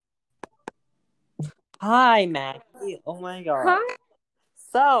Hi, Maggie. Oh my god. Hi,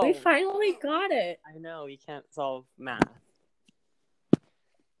 we So, finally got it. I know you can't solve math.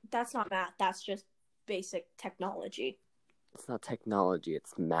 That's not math, that's just basic technology. It's not technology,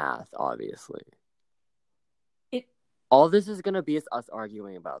 it's math, obviously. It All this is gonna be is us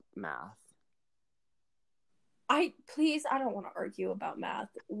arguing about math. I don't want to argue about math.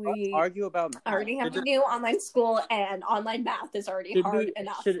 Let's We argue about math. already have to do online school, and online math is already hard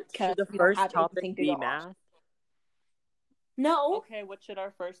enough. Should the we don't first have topic anything to be go on. math? No. Okay, what should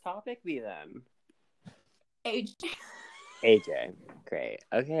our first topic be then? Age. AJ. Great.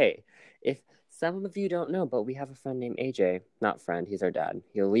 Okay. If some of you don't know, but we have a friend named AJ. Not friend, he's our dad.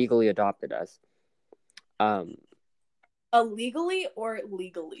 He illegally adopted us. Illegally or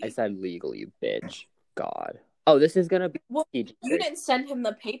legally? I said legal, you bitch. God. Oh, this is gonna be. Well, you didn't send him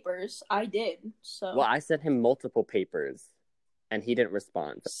the papers. I did. So. Well, I sent him multiple papers, and he didn't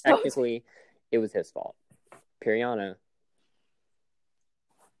respond. So technically, it was his fault. Piriana.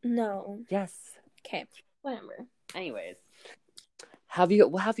 No. Yes. Okay. Whatever. Anyways,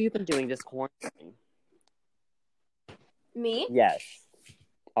 what have you been doing this quarantine? Me? Yes.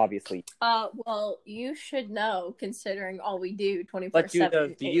 Obviously. Well, you should know, considering all we do 24/7. But do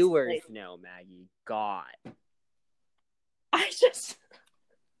the viewers know, Maggie? God.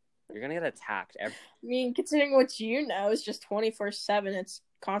 You're gonna get attacked. I mean, considering what you know is just 24/7, it's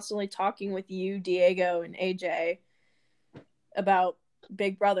constantly talking with you, Diego, and AJ about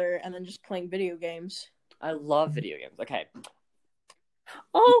Big Brother, and then just playing video games. I love video games. Okay.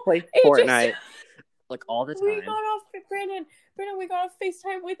 Oh, play Fortnite like all the time. We got off, Brandon, we got off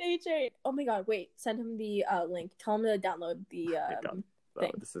FaceTime with AJ. Oh my god, wait, send him the link. Tell him to download the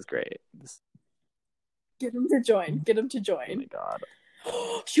thing. This is great. Get him to join. Oh my god.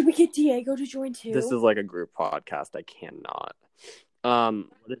 Should we get Diego to join too? This is like a group podcast. I cannot.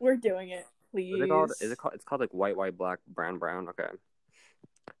 We're doing it. Please. What is it called? It's called like white, black, brown. Okay.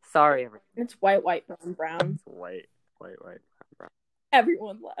 Sorry, everyone. It's white, brown. It's white, brown.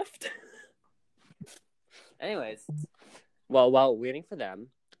 Everyone left. Anyways, well, while waiting for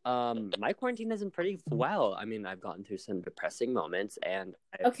them, my quarantine has been pretty well. I mean, I've gotten through some depressing moments, and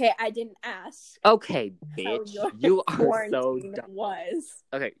okay, I didn't ask. Okay, bitch, you are so dumb. Was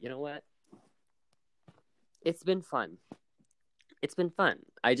okay. You know what? It's been fun.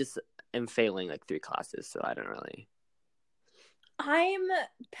 I just am failing like 3 classes, so I don't really. I'm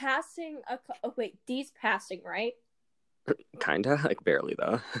passing D's passing, right? Kinda, like barely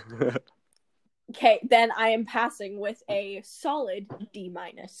though. Okay, then I am passing with a solid D-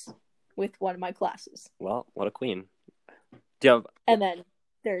 with one of my classes. Well, what a queen. Do you have... And then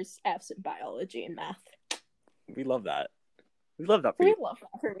there's F's in biology and math. We love that. We love that for you. We love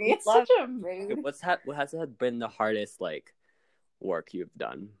that for me. It's such a mood. What has been the hardest like work you've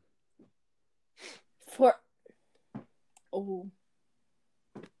done?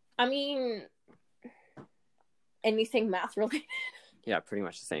 I mean, anything math related. Yeah, pretty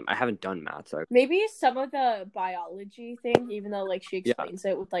much the same. I haven't done math, so maybe some of the biology thing, even though like she explains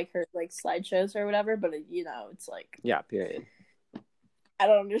it with like her like slideshows or whatever, but it's like period. I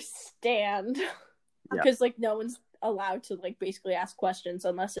don't understand because like no one's allowed to like basically ask questions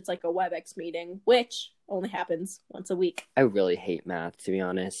unless it's like a WebEx meeting, which only happens once a week. I really hate math, to be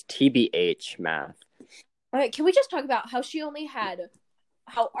honest. TBH math. All right, can we just talk about how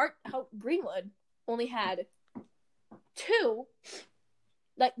Greenwood only had 2,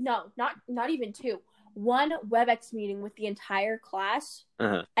 like no, not even 2, 1 WebEx meeting with the entire class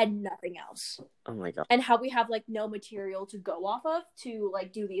and nothing else. Oh my god. And how we have like no material to go off of to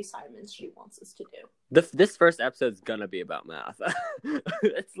like do the assignments she wants us to do. This first episode's gonna be about math.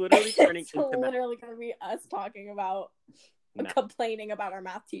 It's literally turning into literally gonna be us talking about complaining about our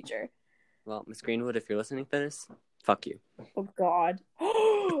math teacher. Well, Miss Greenwood, if you're listening to this, fuck you. Oh god.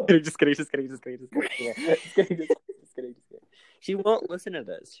 Just kidding. She won't listen to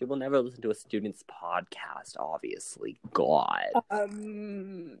this. She will never listen to a student's podcast, obviously. God.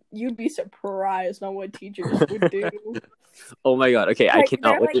 You'd be surprised on what teachers would do. Oh my god. Okay, I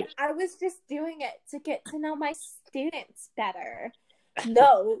cannot wait. I was just doing it to get to know my students better.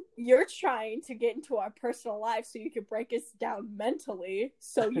 No, you're trying to get into our personal life so you can break us down mentally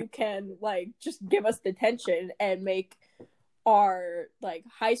so you can like just give us detention and make our like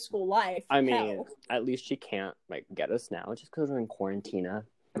high school life hell. At least she can't like get us now just because we're in quarantina.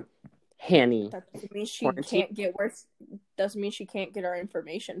 Hanny. That doesn't mean she can't get worse. Doesn't mean she can't get our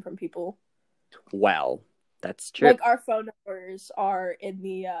information from people. Well, that's true. Like our phone numbers are in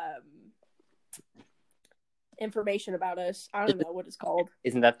the information about us. I don't know what it's called.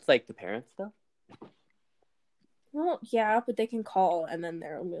 Isn't that like the parents stuff? Well, yeah, but they can call and then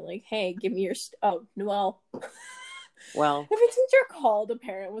they'll be like, "Hey, give me your oh, well." Well, If a teacher called a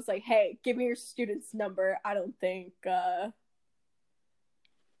parent was like, "Hey, give me your student's number," I don't think. I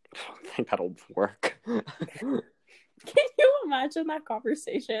don't think that'll work. Can you imagine that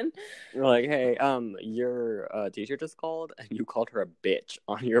conversation? You're like, hey, your teacher just called, and you called her a bitch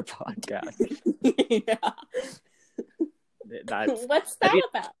on your podcast. Yeah. That's What's that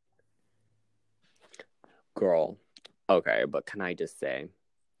about? girl. Okay, but can I just say,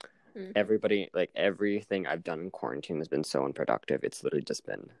 everybody, like everything I've done in quarantine has been so unproductive. It's literally just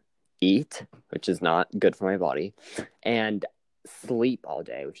been eat, which is not good for my body, and sleep all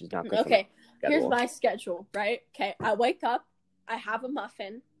day, which is not good for my schedule. Here's my schedule, right? Okay, I wake up, I have a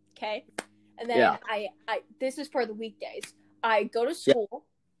muffin, okay, and then I this is for the weekdays. I go to school.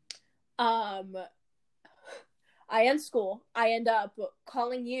 I end school. I end up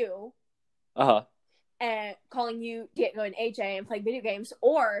calling you. And calling you, going AJ and playing video games,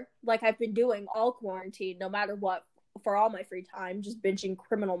 or like I've been doing all quarantine, no matter what, for all my free time, just binging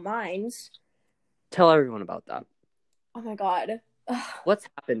Criminal Minds. Tell everyone about that. Oh my god. What's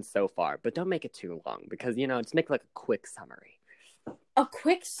happened so far? But don't make it too long, because, just make like a quick summary. A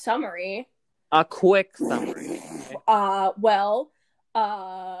quick summary? A quick summary. Well,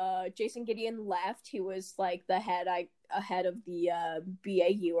 Jason Gideon left. He was like the head of the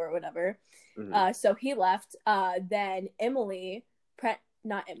BAU or whatever. Mm-hmm. So he left. Then Emily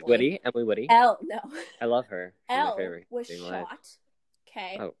Emily Whitty. No. I love her. She's my favorite. Was shot.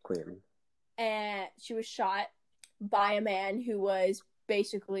 Okay. Oh, queen. And she was shot by a man who was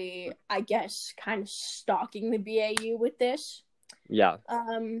basically, I guess, kind of stalking the BAU with this. Yeah.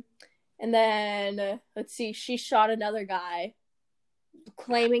 And then let's see, she shot another guy,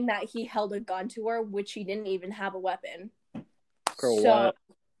 claiming that he held a gun to her, which he didn't even have a weapon. Girl, so what?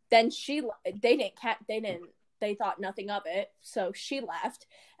 Then they thought nothing of it, so she left,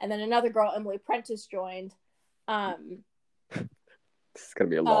 and then another girl, Emily Prentice, joined. This is gonna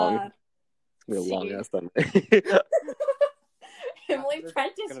be a long, long ass Sunday. Emily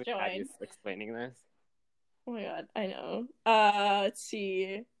Prentice joined. Explaining this. Oh my god, I know. Let's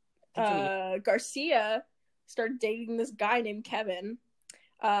see. Garcia started dating this guy named Kevin.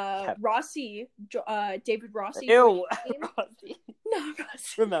 Rossi, David Rossi. Ew, Rossi. Not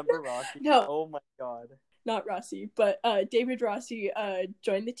Rossi. Remember Rossi? No. Oh my god. Not Rossi, but David Rossi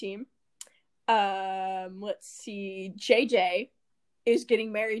joined the team. Let's see. JJ is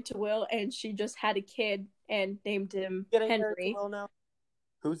getting married to Will, and she just had a kid and named him Henry. Will now?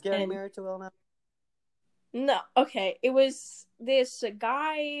 Who's getting married to Will now? No, okay. It was this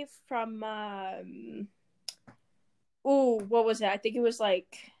guy from what was it? I think it was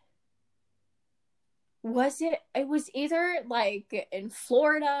like, it was either like in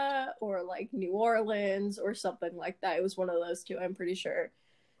Florida or like New Orleans or something like that. It was one of those two, I'm pretty sure.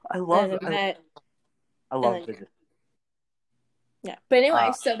 I love it. Yeah, but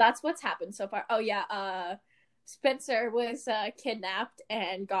anyway, so that's what's happened so far. Oh yeah, Spencer was kidnapped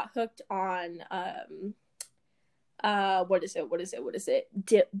and got hooked on what is it?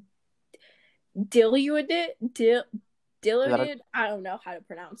 Diluted. I don't know how to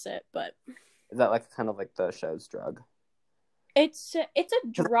pronounce it, but is that like kind of like the show's drug? It's a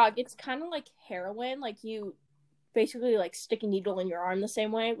drug. It's kind of like heroin. Like you basically like stick a needle in your arm the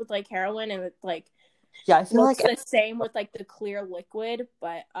same way with like heroin, and it's like I feel like the same with like the clear liquid,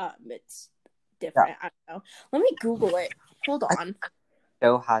 but it's different. Yeah. I don't know. Let me Google it. Hold on.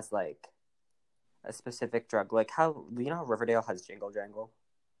 Show has like a specific drug, like how Riverdale has Jingle Jangle.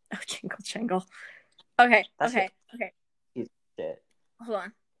 Oh, Jingle Jangle. Okay. Shit. Hold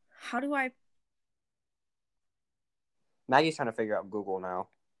on. How do I? Maggie's trying to figure out Google now.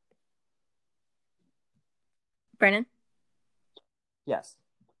 Brandon? Yes.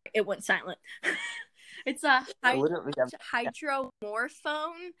 It went silent. It's a hydromorphone.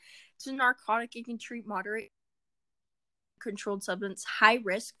 It's a narcotic. It can treat moderate controlled substance. High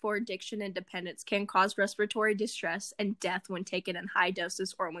risk for addiction and dependence. Can cause respiratory distress and death when taken in high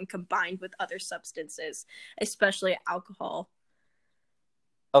doses or when combined with other substances, especially alcohol.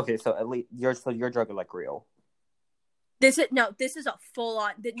 Okay, so at least your drug is like real. This is a full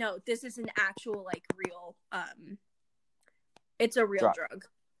on. No, this is an actual like real. It's a real drug.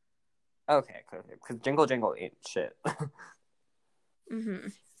 Okay, because Jingle Jangle ain't shit. Mm-hmm.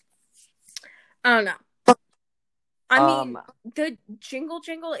 I don't know. I mean, the Jingle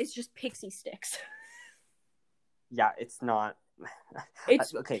Jangle is just pixie sticks. Yeah, it's not.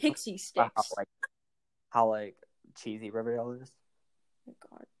 It's pixie sticks. How cheesy Riverdale is. Oh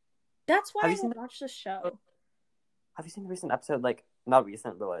my god, that's why I don't watch the show. Have you seen the recent episode? Like, not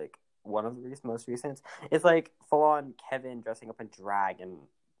recent, but like one of the most recent. It's like full on Kevin dressing up in drag and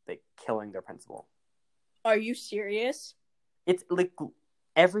like killing their principal. Are you serious? It's like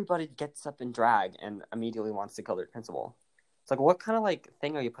everybody gets up in drag and immediately wants to kill their principal. It's like, what kind of like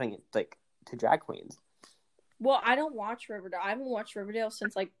thing are you putting like to drag queens? Well, I don't watch Riverdale. I haven't watched Riverdale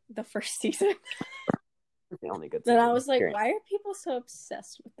since like the first season. It's the only good Then season. I was like, why are people so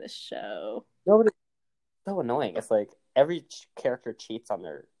obsessed with this show? Nobody. So annoying. It's like every character cheats on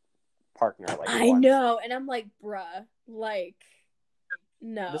their partner. Like I once. know, and I'm like, bruh, like,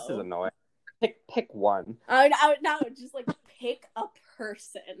 no. This is annoying. Pick one. I would just like pick a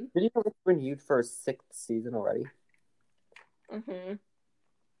person. Did you know it's renewed for a 6th season already? Mm-hmm.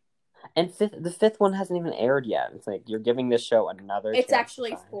 And the fifth one hasn't even aired yet. It's like you're giving this show another. It's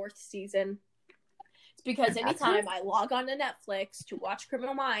actually 4th season. It's because anytime I log on to Netflix to watch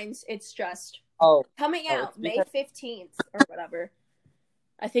Criminal Minds, it's just coming out May 15th or whatever.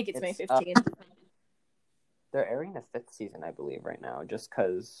 I think it's May 15th. They're airing the 5th season, I believe, right now. Just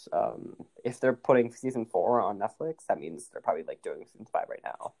because if they're putting season 4 on Netflix, that means they're probably like doing season 5 right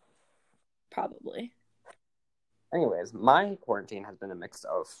now. Probably. Anyways, my quarantine has been a mix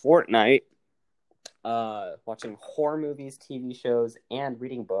of Fortnite, watching horror movies, TV shows, and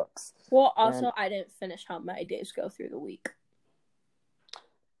reading books. Well, also, I didn't finish How My Days Go Through the Week.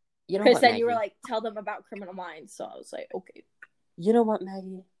 You know because then Maggie? You were like, tell them about Criminal Minds, so I was like, okay. You know what,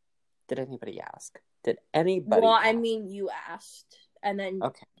 Maggie? Did anybody ask? Did anybody Well, ask? I mean, you asked, and then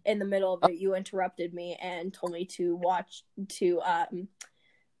in the middle of it, you interrupted me and told me to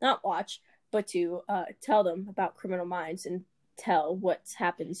not watch, but to tell them about Criminal Minds and tell what's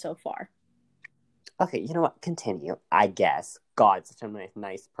happened so far. Okay, you know what? Continue, I guess. God, such a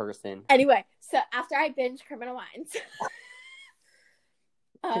nice person. Anyway, so after I binge Criminal Minds,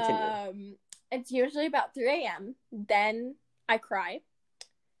 it's usually about 3 a.m. Then I cry.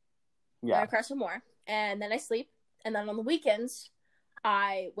 Yeah. Then I cry some more. And then I sleep. And then on the weekends,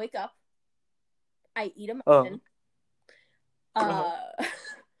 I wake up. I eat a muffin.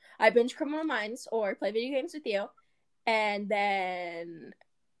 I binge Criminal Minds or play video games with you. And then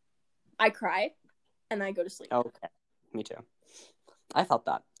I cry. And I go to sleep. Okay. Me too. I felt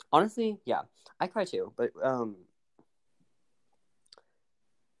that. Honestly, yeah. I cry too. But,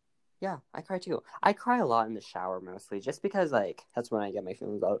 yeah, I cry too. I cry a lot in the shower mostly, just because like that's when I get my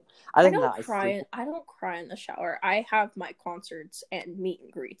feelings out. I don't cry in the shower. I have my concerts and meet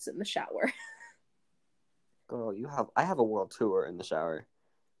and greets in the shower. Girl, I have a world tour in the shower.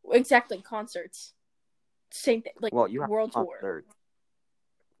 Exactly, concerts. Same thing. Like, you have world tour.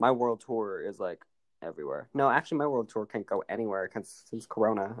 My world tour is like everywhere. No, actually, my world tour can't go anywhere since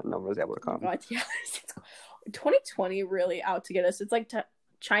Corona and no one was able to come. Oh God, yes. 2020 really out to get us. It's like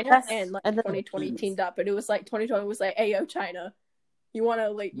China and like 2020 teamed up, and it was like 2020 was like, "Hey, yo, China, you want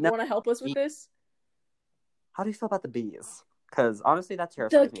to help us with this?" How do you feel about the bees? Because honestly, that's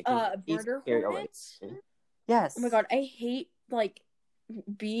terrifying. The murder hornets. Yes. Oh my God, I hate like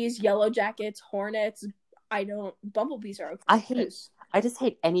bees, yellow jackets, hornets. Bumblebees are okay. I just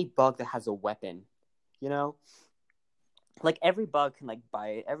hate any bug that has a weapon. You know, like every bug can like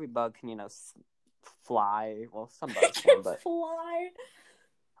bite. Every bug can fly. Well, some bugs can, but fly.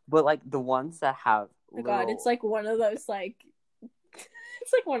 But like the ones that have oh my God, it's like one of those like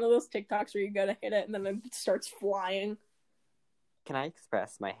it's like one of those TikToks where you go to hit it and then it starts flying. Can I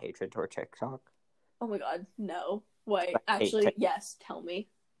express my hatred toward TikTok? Oh my God, no. Wait, actually, yes, tell me.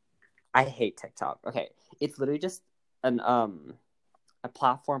 I hate TikTok. Okay. It's literally just a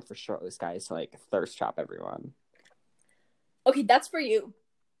platform for shirtless guys to like thirst trap everyone. Okay, that's for you.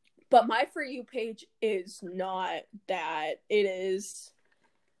 But my For You page is not that. It is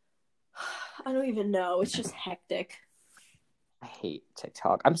I don't even know. It's just hectic. I hate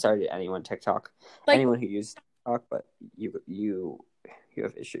TikTok. I'm sorry to anyone anyone who uses TikTok, but you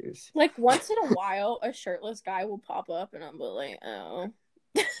have issues. Like once in a while, a shirtless guy will pop up, and I'm like, oh,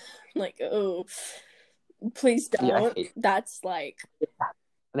 like oh, please don't. Yeah, that's like.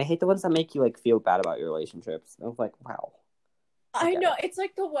 And I hate the ones that make you like feel bad about your relationships. I was like, wow. I know it's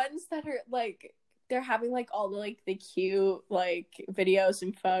like the ones that are like. They're having like all the like the cute like videos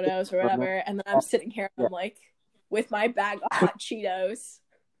and photos or whatever, and then I'm sitting here and I'm like with my bag of hot Cheetos.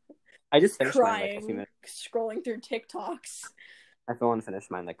 I just finished crying, mine like a few minutes. Scrolling through TikToks. I feel and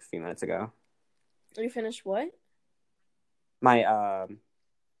finished mine like a few minutes ago. You finished what? My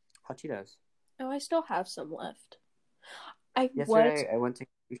hot Cheetos. Oh, I still have some left. Yesterday I went to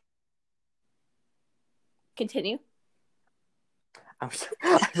continue. I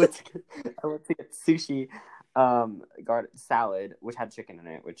went to get sushi, salad, which had chicken in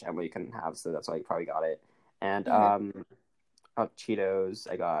it, which Emily couldn't have, so that's why you probably got it. And Cheetos.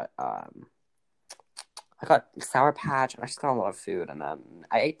 I got Sour Patch. I just got a lot of food, and then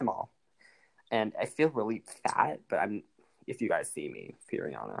I ate them all. And I feel really fat, but if you guys see me,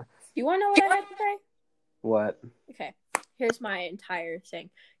 Fioriana. You want to know what I had today? What? Okay, here's my entire thing.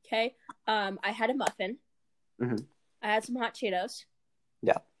 Okay, I had a muffin. Mm-hmm. I had some hot Cheetos.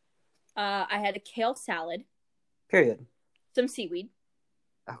 Yeah. I had a kale salad. Period. Some seaweed.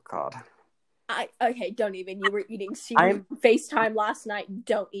 Oh, God. Okay, don't even. You were eating seaweed FaceTime last night.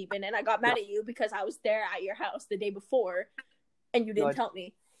 Don't even. And I got mad at you because I was there at your house the day before, and you didn't tell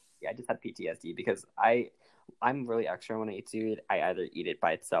me. Yeah, I just had PTSD because I'm really extra when I eat seaweed. I either eat it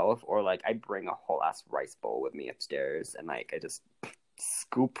by itself or like I bring a whole ass rice bowl with me upstairs and like I just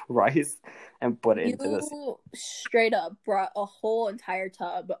scoop rice and put it into this. You straight up brought a whole entire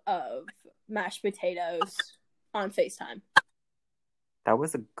tub of mashed potatoes on FaceTime. That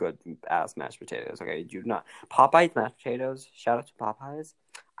was a good ass mashed potatoes. Okay, do not Popeyes mashed potatoes. Shout out to Popeyes.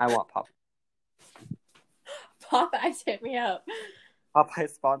 I want Popeyes. Popeyes, hit me up.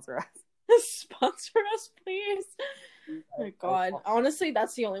 Popeyes sponsor us. Sponsor us, please. Oh my God. Honestly,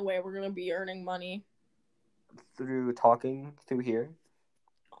 that's the only way we're gonna be earning money. Through talking through here.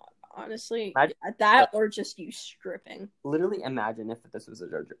 Honestly, that or just you stripping. Literally, imagine if this was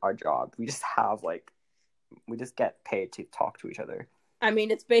our job. We just get paid to talk to each other. I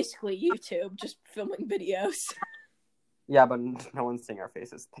mean, it's basically YouTube, just filming videos. Yeah, but no one's seeing our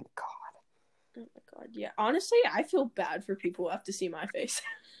faces. Thank God. Oh my God, yeah. Honestly, I feel bad for people who have to see my face.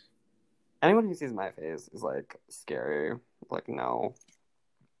 Anyone who sees my face is, like, scary. Like, no.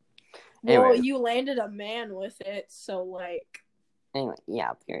 Well, anyways. You landed a man with it, so, like... Anyway,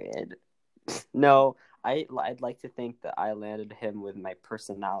 yeah, period. No, I'd like to think that I landed him with my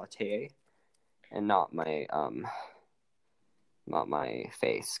personality and not my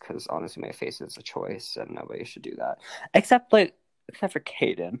face, because honestly my face is a choice and nobody should do that except for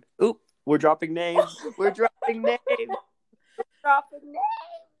Caden. Oop, we're dropping names.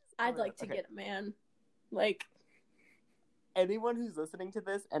 I'd like to get a man. Like, anyone who's listening to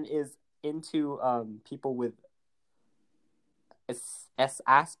this and is into people with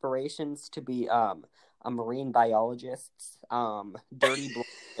aspirations to be a marine biologist, dirty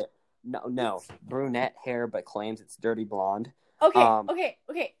blonde, no brunette hair but claims it's dirty blonde. Okay.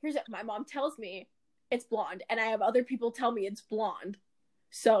 Here's it. My mom tells me it's blonde, and I have other people tell me it's blonde.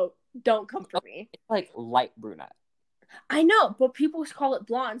 So don't come for me. It's like light brunette. I know, but people call it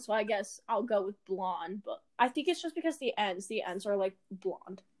blonde, so I guess I'll go with blonde. But I think it's just because the ends are like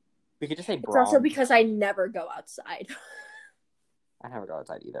blonde. We could just say blonde. It's also because I never go outside. I never go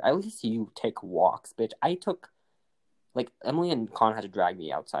outside either. At least you take walks, bitch. I took... Like, Emily and Con had to drag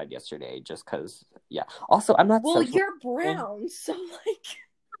me outside yesterday just because, yeah. Also, I'm not... Well, you're brown, so, like...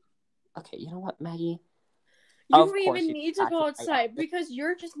 Okay, you know what, Maggie? You don't even need to go outside because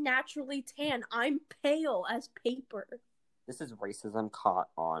you're just naturally tan. I'm pale as paper. This is racism caught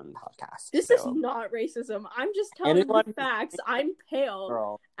on podcast. This is not racism. I'm just telling you facts. I'm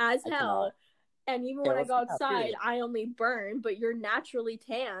pale as hell. And even when I go outside, I only burn, but you're naturally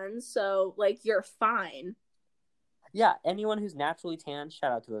tan, so, like, you're fine. Yeah, anyone who's naturally tan,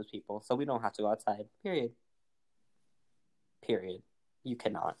 shout out to those people. So we don't have to go outside. Period. You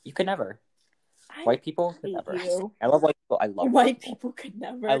cannot. You could never. White people could never. I love white people. White people could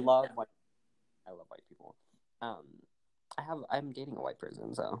never. I love white people. I'm dating a white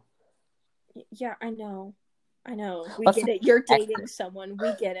person, so. Yeah, I know. We get it. You're dating someone.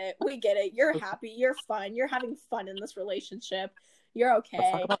 We get it. You're happy. You're fun. You're having fun in this relationship. You're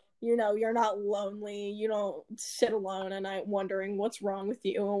okay. You know, you're not lonely. You don't sit alone at night wondering what's wrong with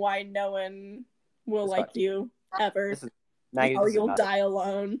you and why no one will like you ever. Or you'll die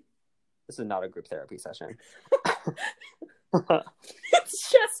alone. This is not a group therapy session.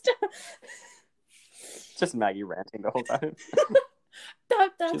 It's just Maggie ranting the whole time.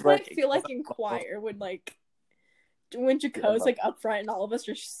 That's what I feel like in choir when Jaco's like up front and all of us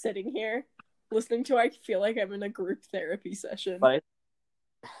are sitting here listening to. I feel like I'm in a group therapy session. But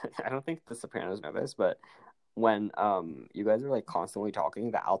I don't think the sopranos know this, but when you guys are like constantly talking,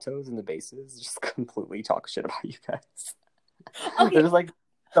 the altos and the basses just completely talk shit about you guys. Okay. They're just like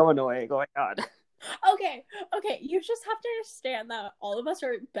so annoying. Oh my God. Okay. You just have to understand that all of us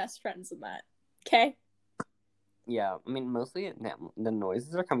are best friends in that. Okay? Yeah, I mean, mostly the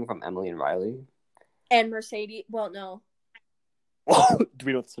noises are coming from Emily and Riley. And Mercedes. Well, no. Do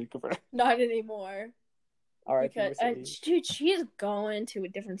we not speak of her? Not anymore. All right, because dude, she is going to a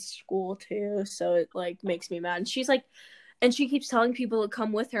different school too, so it like makes me mad. And she's like, and she keeps telling people to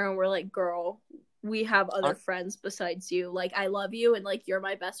come with her, and we're like, girl, we have other friends besides you. Like, I love you, and like you're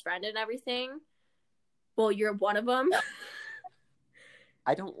my best friend and everything. Well, you're one of them.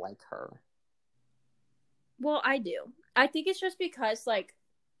 I don't like her. Well, I do. I think it's just because, like,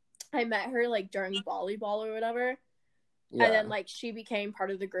 I met her, like, during volleyball or whatever. Yeah. And then, like, she became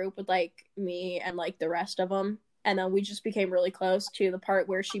part of the group with, like, me and, like, the rest of them. And then we just became really close to the part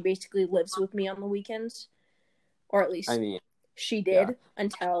where she basically lives with me on the weekends. Or at least she did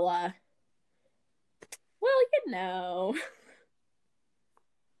until, well, you know.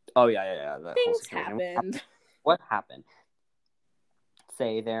 Oh, yeah. Things happened. What happened?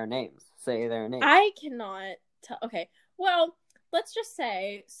 Say their names. I cannot tell. Okay, well, let's just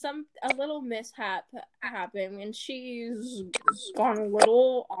say a little mishap happened, and she's gone a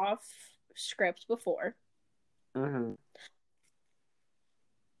little off script before. Mm-hmm.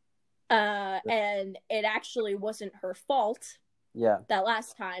 And it actually wasn't her fault. Yeah. That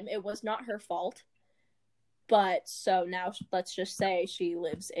last time, it was not her fault. But so now, let's just say she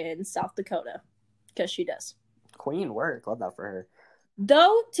lives in South Dakota, because she does. Queen work. Love that for her.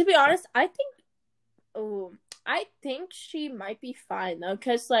 Though, to be honest, I think she might be fine, though,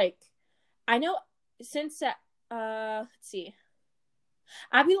 because, like, I know since, let's see,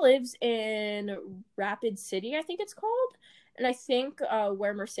 Abby lives in Rapid City, I think it's called, and I think,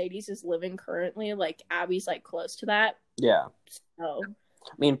 where Mercedes is living currently, like, Abby's, like, close to that. Yeah. So,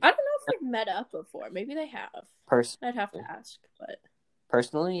 I mean, I don't know if they've met up before. Maybe they have. I'd have to ask, but.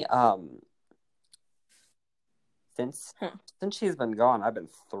 Personally, since she's been gone, I've been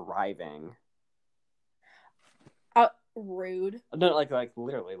thriving. Rude. No, like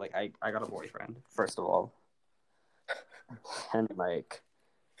literally, like I got a boyfriend, first of all. And like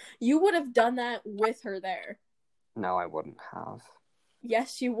you would have done that with her there. No, I wouldn't have.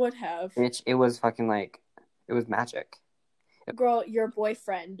 Yes, you would have. Bitch, it was fucking like it was magic. Girl, your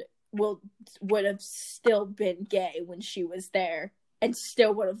boyfriend would have still been gay when she was there and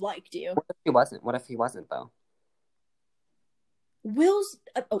still would have liked you. What if he wasn't? What if he wasn't though? Will's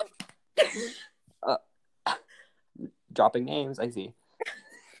dropping names, I see.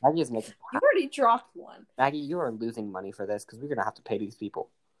 Maggie is making. You already dropped one. Maggie, you are losing money for this because we're gonna have to pay these people.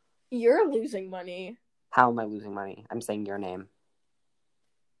 You're losing money. How am I losing money? I'm saying your name.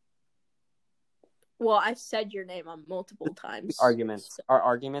 Well, I said your name on multiple times. Our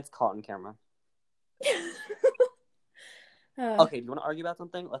arguments caught on camera. Okay, do you want to argue about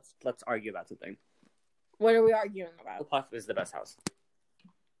something? Let's argue about something. What are we arguing about? Hufflepuff is the best house.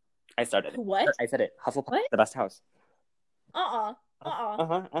 I started it. What? I said it. Hufflepuff is the best house. No,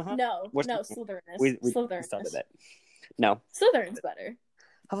 Slytherin is. We started it. No. Slytherin's better.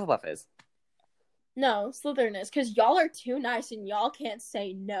 Hufflepuff is. No, Slytherin is, because y'all are too nice and y'all can't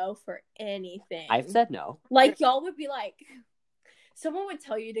say no for anything. I've said no. Like, y'all would be like, someone would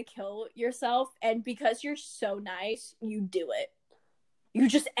tell you to kill yourself, and because you're so nice, you do it. You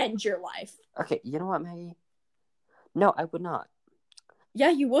just end your life. Okay, you know what, Maggie? No, I would not.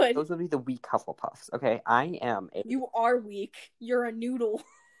 Yeah, you would. Those would be the weak Hufflepuffs, okay? I am a... You are weak. You're a noodle.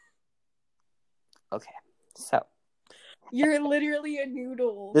 Okay, so... You're literally a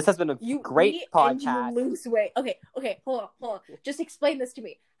noodle. This has been a great podcast. And you lose weight. Okay, hold on. Just explain this to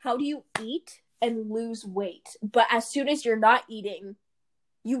me. How do you eat and lose weight? But as soon as you're not eating,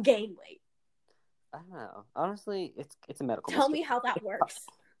 you gain weight. I don't know. Honestly, it's a medical Tell me how that works.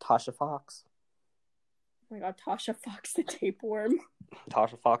 Tasha Fox. Oh my god, Tasha Fox the tapeworm.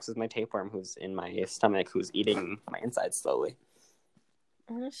 Tasha Fox is my tapeworm who's in my stomach, who's eating my insides slowly.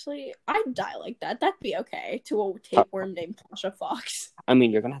 Honestly, I'd die like that. That'd be okay to a tapeworm named Tasha Fox. I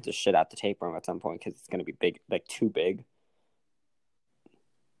mean, you're gonna have to shit out the tapeworm at some point because it's gonna be big, like too big.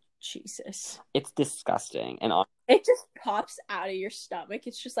 Jesus. It's disgusting. And it just pops out of your stomach.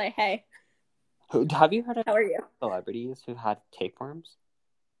 It's just like, hey. Have you heard of how are you? Celebrities who had tapeworms?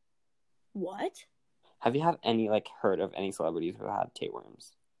 What? Have you heard of any celebrities who had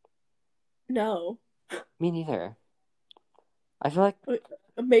tapeworms? No. Me neither. I feel like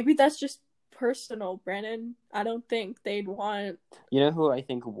maybe that's just personal, Brennan. I don't think they'd want. You know who I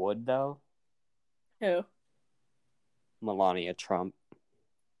think would though? Who? Melania Trump.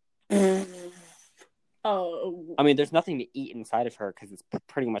 Oh. I mean, there's nothing to eat inside of her because it's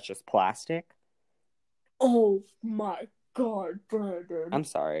pretty much just plastic. Oh my god, Brennan. I'm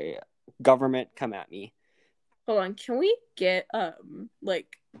sorry. Government, come at me. Hold on, can we get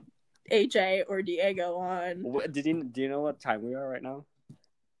AJ or Diego on? Do you know what time we are right now?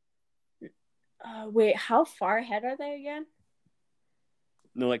 Wait, how far ahead are they again?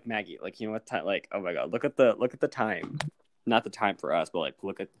 No, like Maggie, you know what time? Oh my god, look at the time. Not the time for us, but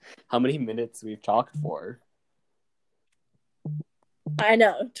look at how many minutes we've talked for. I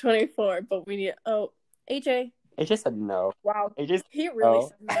know, 24, but we need. Oh, AJ. AJ said no. Wow, he really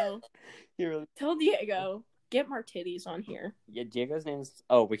said no. He really. Tell Diego. get Martitties on here. Yeah, Diego's name's...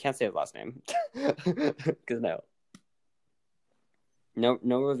 Oh, we can't say his last name. Because no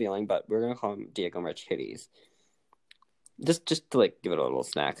revealing, but we're going to call him Diego Martitties. Just to, like, give it a little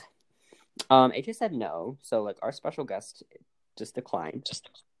snack. AJ said no, so, like, our special guest just declined.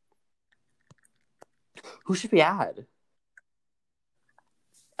 Who should we add?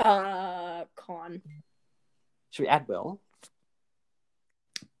 Con. Should we add Will?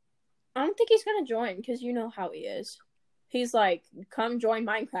 I don't think he's gonna join because you know how he is. He's like, "Come join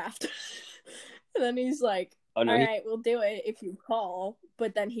Minecraft," and then he's like, "Oh no, all right, we'll do it if you call."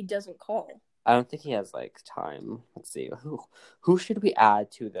 But then he doesn't call. I don't think he has like time. Let's see, who should we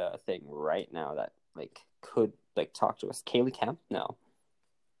add to the thing right now that like could like talk to us? Kaylee Kemp? No.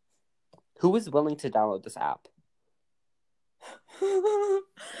 Who is willing to download this app?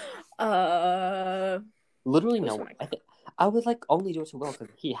 Literally no one. I would like only do it to Will because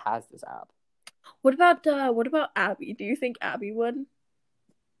he has this app. What about Abby? Do you think Abby would?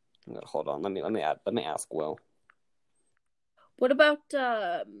 Hold on, let me ask Will. What about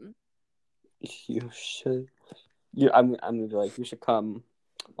You should. I'm gonna be like, you should come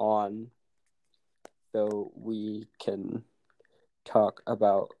on so we can talk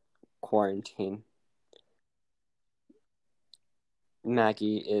about quarantine.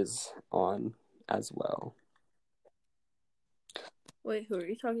 Maggie is on as well. Wait, who are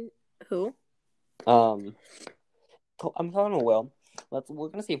you talking? Who? I'm talking to Will. We're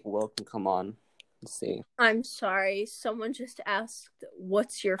gonna see if Will can come on. Let's see. I'm sorry, someone just asked,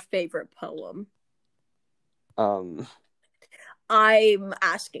 "What's your favorite poem?" I'm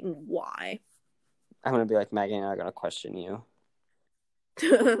asking why. I'm gonna be like, Maggie and I are gonna question you.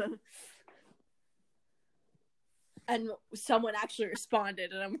 And someone actually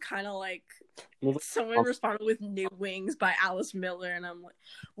responded, and I'm kind of like, someone responded with "New Wings" by Alice Miller, and I'm like,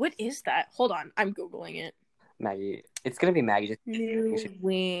 what is that? Hold on, I'm Googling it. Maggie, it's gonna be Maggie. New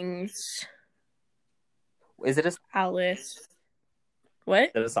Wings. Is it Alice? What?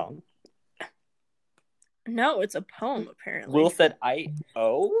 Is it a song? No, it's a poem apparently. Will said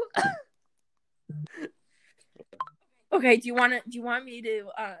I-O. Okay, do you want me to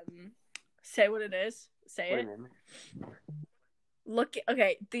say what it is? Say it. Look,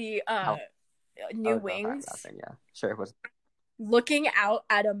 okay, the New Wings. Yeah, sure. Looking out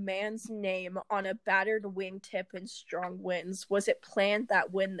at a man's name on a battered wingtip in strong winds, was it planned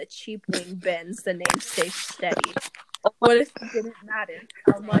that when the cheap wing bends, the name stays steady? What if it didn't matter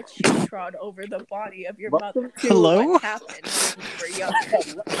how much you trod over the body of your mother? Hello? What happened when you were young?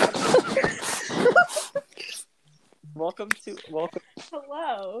 Welcome.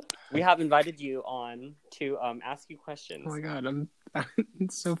 Hello. We have invited you on to ask you questions. Oh my god,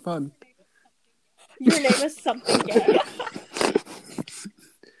 it's so fun. Your name is something gay.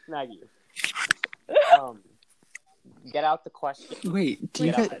 Maggie. Get out the question. Wait, do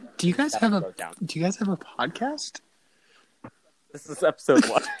you guys have a podcast? This is episode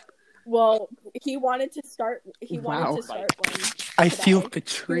 1. Well, he wanted to start one. I feel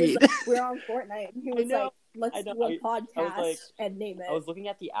betrayed. We're on Fortnite. He was like, let's do a podcast and name it. I was looking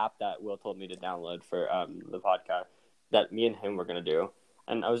at the app that Will told me to download for the podcast that me and him were going to do.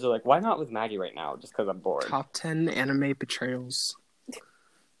 And I was like, why not with Maggie right now? Just because I'm bored. Top 10 anime betrayals.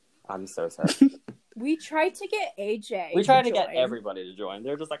 I'm so sad. We tried to get AJ. We tried to get everybody to join.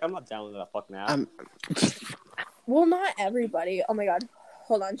 They're just like, I'm not downloading that fucking app. Well, not everybody. Oh my god.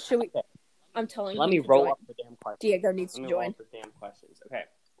 Hold on. Should we? Okay. I'm telling you. Let me roll up the damn questions. Diego needs to join. Roll up the damn questions. Okay.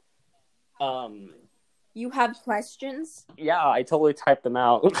 You have questions? Yeah, I totally typed them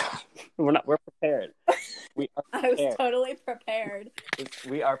out. We're prepared. I was totally prepared.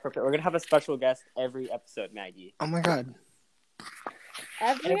 We are prepared. We're gonna have a special guest every episode, Maggie. Oh my god.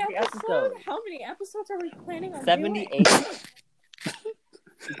 Every episode? How many episodes are we planning on 78. doing?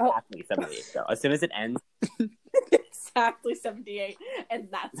 Exactly 78. So as soon as it ends. Exactly 78, and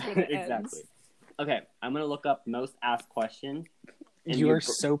that's when it ends. Exactly. Okay, I'm gonna look up most asked question. You are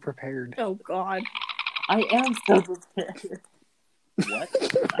so prepared. Oh god. I am so prepared. What?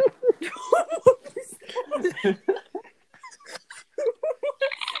 You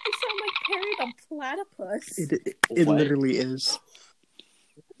sound like Perry the Platypus. It literally is.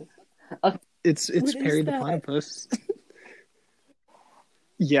 It's Perry the Platypus.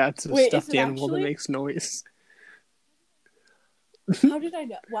 Yeah, it's a stuffed animal that makes noise. How did I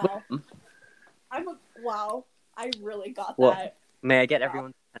know? Wow. Wow. I really got that. May I get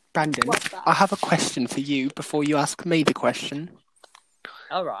everyone? Brandon, I have a question for you before you ask me the question.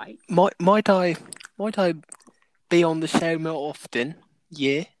 All right. Might I be on the show more often?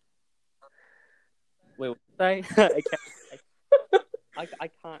 Yeah. Wait, what did I? I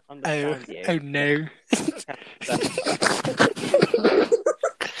can't understand you. Oh no.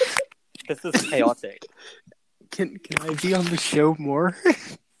 This is chaotic. Can I be on the show more?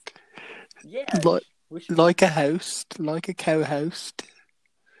 Yeah. Like a host, like a co-host.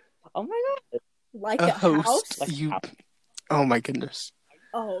 Oh my god. Like A a host. house? Like You. how- Oh my goodness.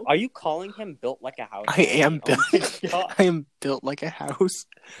 Oh. Are you calling him built like a house? I am Oh my built. God. I am built like a house,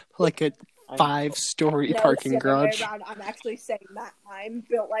 like a I'm- 5-story No, it's parking the other way garage. around. I'm actually saying that I'm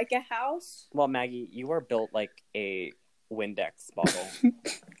built like a house. Well, Maggie, you are built like a Windex bottle.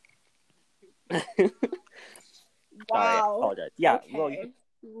 Sorry, I Wow. apologize. Yeah, Okay. well,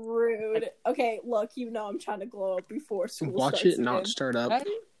 Rude. Okay, look, you know I'm trying to glow up before school Watch starts it not again. start up.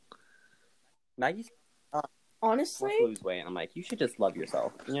 Maggie's Honestly, wants to lose weight, and I'm like, you should just love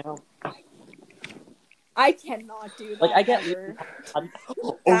yourself, you know? I cannot do that. Like, I get. ever.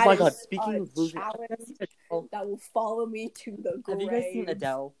 Oh That my god! is Speaking a of losing, challenge that will follow me to the grave. have you guys seen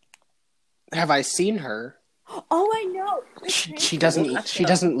Adele? Have I seen her? Oh, I know. She doesn't. She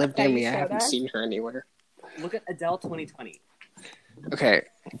doesn't live near That you me. I showed haven't us? seen her anywhere. Look at Adele 2020. Okay.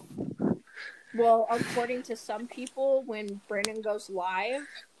 Well, according to some people, when Brandon goes live,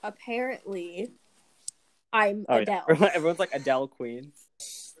 apparently, I'm Adele. Yeah. Everyone's like Adele Queen.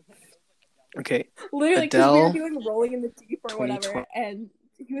 Okay. Literally, because Adele, we were doing Rolling in the Deep or whatever, 2020. and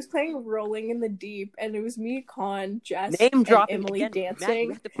he was playing Rolling in the Deep, and it was me, Con, Jess, Name and dropping Emily again. Matt, we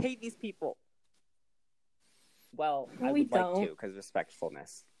dancing. have to pay these people. Well, No, I we would like don't. to, because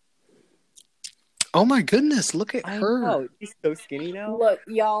respectfulness. Oh my goodness! Look at her. know. She's so skinny now. Look,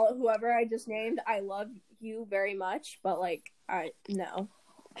 y'all, whoever I just named, I love you very much, but no,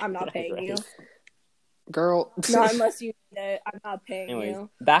 I'm not paying you. Girl. Not unless you need it. I'm not paying Anyways, you.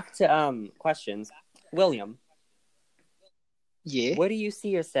 back to questions. William, Yeah. where do you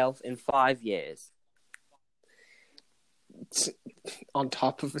see yourself in 5 years? On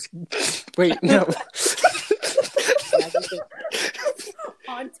top of. Wait, no.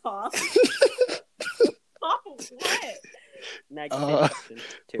 On top. Top of what? Maggie, question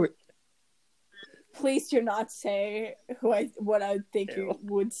two. wait. Please do not say what I think you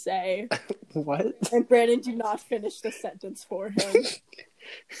would say. What? And Brandon, do not finish the sentence for him.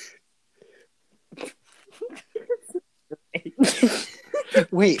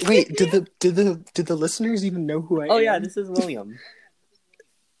 Wait. Did the listeners even know who I am? Oh yeah, this is William.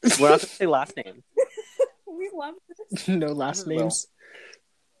 We're not gonna say last name. We love this. No last This is Will. names.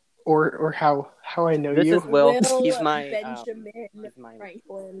 Or how I know This you. is Will. He's my Benjamin he's my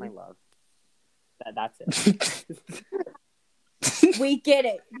Franklin. my love. That's it. We get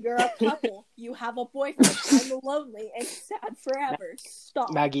it. You're a couple. You have a boyfriend. I'm lonely and sad forever.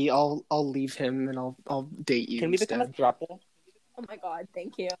 Stop. Maggie, I'll leave him and I'll date you. Can we instead. become a throuple? Oh my god,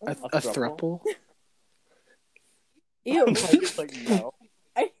 thank you. a throuple? Ew. I'm just like, no.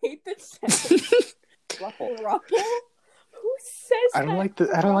 I hate this sentence. Throuple. Throuple? Who says I don't that? like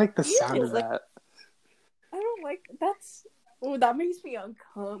the Ew. sound of It's like- that. I don't like that's. Oh, that makes me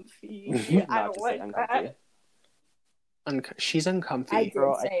uncomfy. I Not don't to say like uncomfy. that. She's uncomfy. I did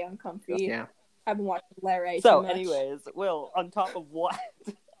Girl, say uncomfy. Yeah. I've been watching Larry too So, much. anyways, Will, on top of what?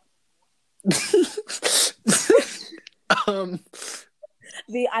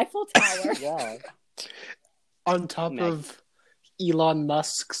 The Eiffel Tower. Yeah. On top Meg. of Elon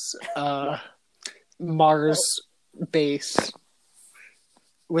Musk's Mars base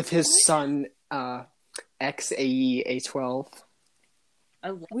with his son XAE A12.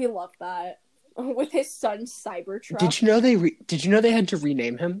 We love that. With his son Cybertruck. Did you know they had to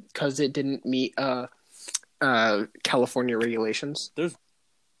rename him because it didn't meet California regulations?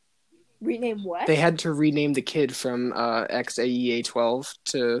 Rename what? They had to rename the kid from XAE A12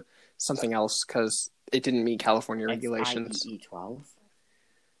 to something else because it didn't meet California regulations. XIE12?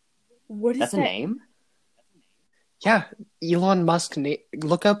 What is That's that? a name? Yeah, Elon Musk.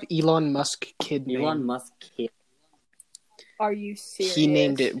 Look up Elon Musk kid name. Elon Musk kid. Are you serious? He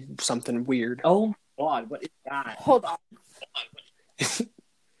named it something weird. Oh god, what is that? Hold on.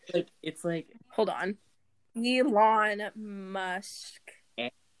 It's like Hold on. Elon Musk.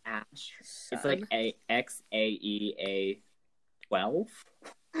 Ash. Son. It's like a XAEA12.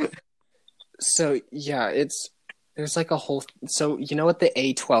 So yeah, there's like a whole. So you know what the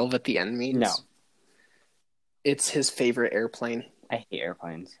A12 at the end means? No. It's his favorite airplane. I hate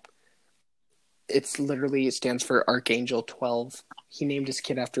airplanes. It stands for Archangel 12. He named his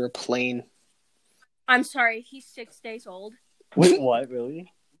kid after a plane. I'm sorry, he's 6 days old. Wait, what?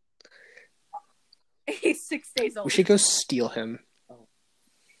 Really? He's 6 days old. We should go steal him.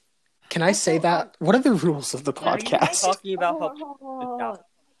 Can I say that? What are the rules of the Are you podcast? talking about how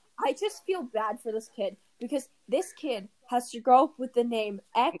I just feel bad for this kid because this kid has to grow up with the name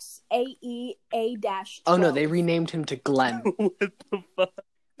XAEA-12. Oh no, they renamed him to Glenn. What the fuck?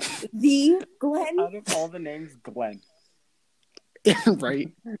 The Glenn. Out of all the names, Glenn.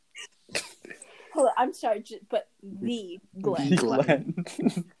 Right? Hold on, I'm sorry, but the Glenn. Glenn.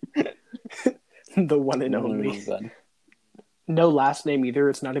 The one and only. Glenn. No last name either.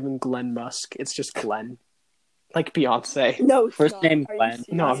 It's not even Glenn Musk. It's just Glenn. Like Beyonce. No, it's First not. name Are you Glenn.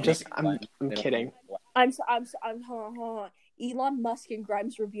 serious? No, Glenn. I'm kidding. Hold on. Elon Musk and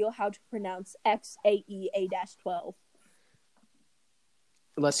Grimes reveal how to pronounce XAEA-12.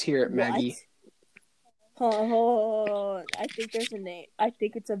 Let's hear it, Maggie. What? Hold on. I think there's a name. I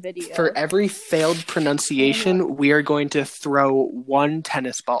think it's a video. For every failed pronunciation, we are going to throw one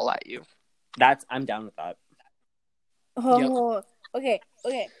tennis ball at you. I'm down with that. Oh, okay,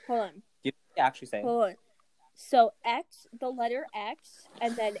 hold on. Do you actually say it? Hold on. So X, the letter X,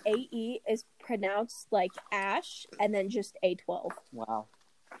 and then AE is pronounced like Ash, and then just A12. Wow.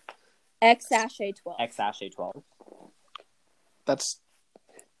 X-A12. X-A12.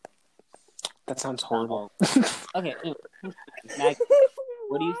 That sounds horrible. Okay, anyway. Mag,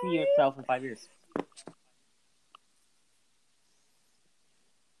 what do you see yourself in 5 years?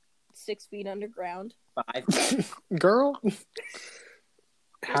 6 feet underground. 5. Girl,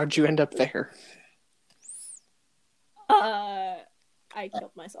 how'd you end up there? I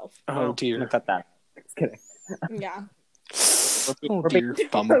killed myself. Oh dear. Cut that. Just kidding. Yeah. Oh dear.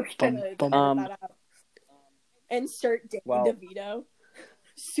 Bum, bum, bum. Insert Danny Well- DeVito.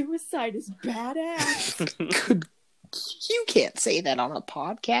 Suicide is badass. You can't say that on a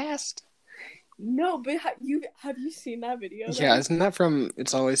podcast. No, but have you seen that video? Yeah, isn't that from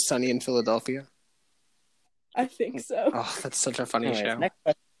It's Always Sunny in Philadelphia? I think so. Oh, that's such a funny Anyways, show. next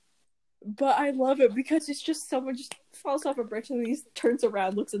question. But I love it because it's just someone just falls off a bridge and he turns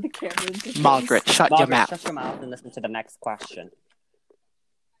around, looks at the camera, and just Margaret, shut your Margaret, mouth. shut your mouth and listen to the next question.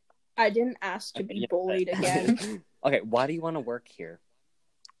 I didn't ask to be bullied again. Okay, why do you want to work here?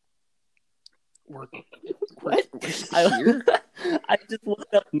 What? I, I just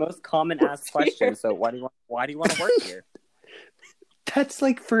looked up the most common asked questions. So why do you want to work here? That's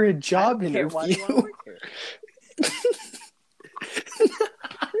like for a job I don't care, interview. why do you want to work here?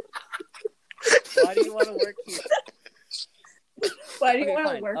 Why do you want to work here? Why do you Okay, want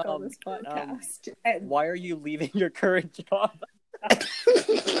to fine. work on this podcast? And Why are you leaving your current job?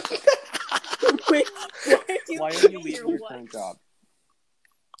 wait, Why are you leaving your current job?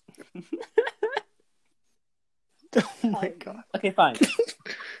 Oh my god. Okay, fine.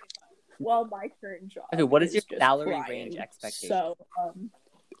 Well, my current job. Okay, what is your just salary crying, range expectation? So,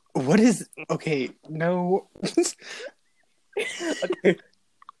 What is okay? No.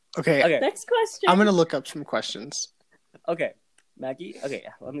 Okay. Okay. next question. I'm gonna look up some questions. Okay, Maggie. Okay,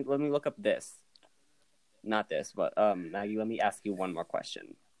 let me look up this. Not this, but Maggie. Let me ask you one more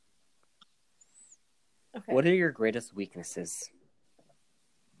question. Okay. What are your greatest weaknesses?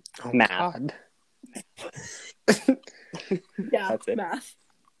 Oh Math. god. Yeah, That's it. math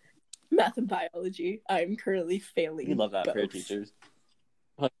and biology. I'm currently failing. We love that for your both. teachers.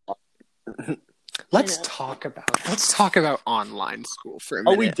 Let's know. talk about online school for a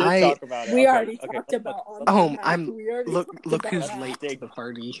minute. Oh, we did talk about it. We Okay, already okay, talked let's- about let's- online Oh, math. I'm- We already Look talked look about who's that. late to the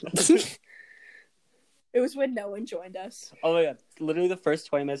party. It was when no one joined us. Oh my god! Literally, the first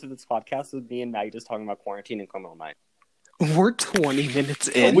 20 minutes of this podcast was me and Maggie just talking about quarantine and criminal minds. We're 20 minutes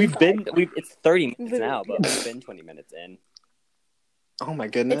in. It's 30 minutes now, but we've been 20 minutes in. Oh my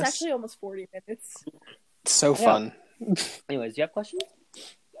goodness. It's actually almost 40 minutes. so Yeah. fun. Anyways, do you have questions?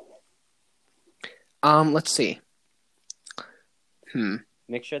 Let's see.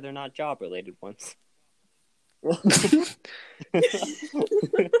 Make sure they're not job related ones.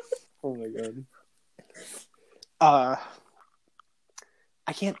 Oh my god.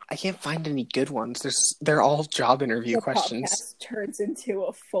 I can't find any good ones. They're all job interview The questions. podcast turns into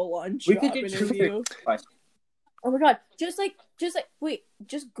a full-on We job could do interview. questions. Oh my god! Just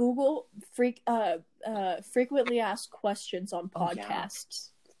Google frequently asked questions on Oh, yeah.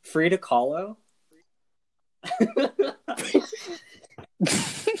 podcasts. Free to Kahlo?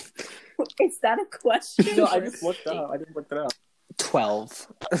 Is that a question? No, I or just a looked up. I just looked it up. 12.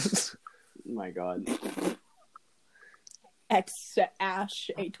 Oh my god. X Ash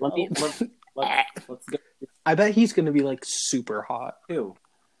Let me A12. let's go I bet he's gonna be like super hot. to.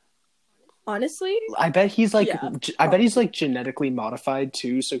 Honestly, I bet he's like Yeah. I bet he's like genetically modified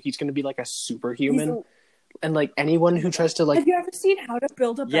too, so he's gonna be like a superhuman. And like anyone who tries to like have you ever seen How to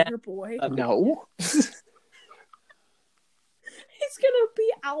Build a Yeah. Better Boy? no. He's gonna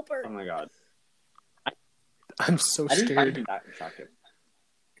be Albert. Oh my god. I'm so I didn't find scared. him that attractive.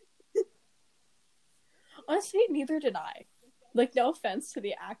 Honestly, neither did I. Like, no offense to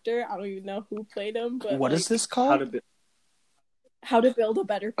the actor. I don't even know who played him, but What like, is this called? How to Build a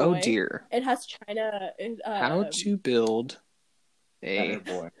Better Boy. Oh dear. It has China. How to build a Better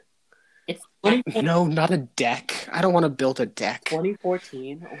boy. It's No, not a deck. I don't want to build a deck.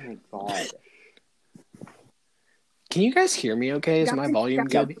 2014. Oh my god. Can you guys hear me okay? Is my volume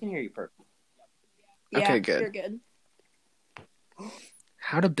Yeah, good? we can hear you perfectly. Yeah, Okay, good. You're good.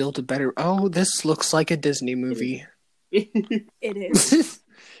 How to build a better... Oh, this looks like a Disney movie. It is.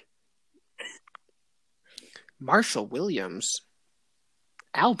 Marshall Williams.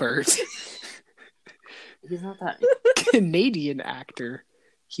 Albert. He's not that. Canadian actor.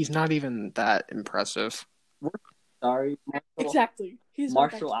 He's not even that impressive. Sorry, Exactly. He's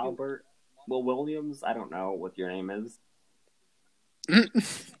Marshall Albert. Will Williams. I don't know what your name is.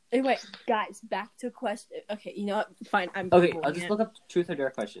 Anyway, guys, back to question. Okay, you know what? Fine, I'm Okay, Googling I'll just it. look up truth or dare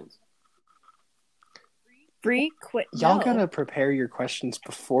questions. Y'all gotta prepare your questions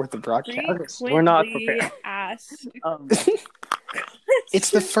before the broadcast. We're not prepared. Asked.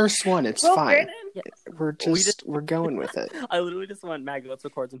 It's the first one. It's Well, fine. Brandon, We're going with it. I literally just went, Maggie, let's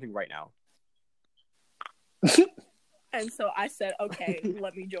record something right now. and so I said, okay,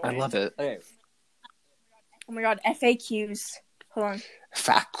 let me join. I love it. Okay, Oh my god, FAQs. Hold on.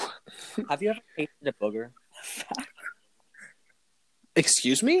 Fact. have you ever tasted a booger?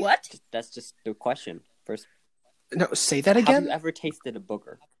 Excuse me? What? That's just the question. First, No, say that have again. you ever tasted a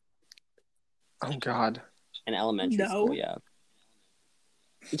booger? Oh God. In elementary No. school, yeah.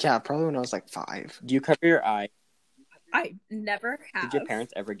 Yeah, probably when I was like 5. Do you cover your eye? I never have. Did your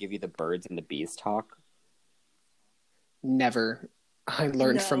parents ever give you the birds and the bees talk? Never. I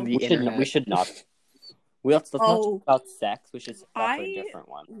learned No. from the We internet. should not. Let's not Oh. talk about sex. We should talk about I a different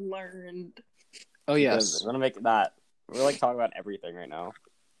one. learned. Oh yes. We're gonna make that. We're like talking about everything right now.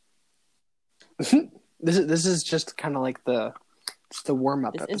 This is just kind of like it's the warm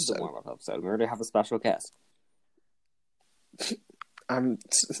up This episode. is the warm-up episode. We already have a special guest. I'm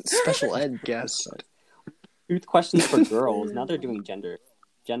special ed guest. Truth questions for girls. Now they're doing gender.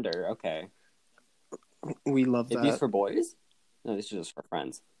 Okay. We love Are these that. for boys? No, this is just for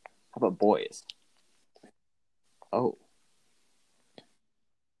friends. How about boys? Oh.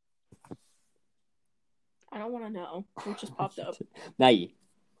 I don't want to know. It just popped up. Maggie,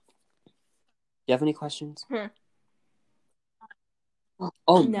 do you have any questions?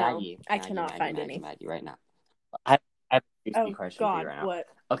 Oh, No, Maggie. I cannot find any. Maggie, right now. I have a Oh question god, for you right now. what?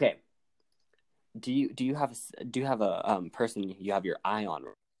 Okay. Do you have a person you have your eye on?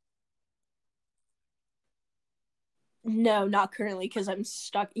 No, not currently because I'm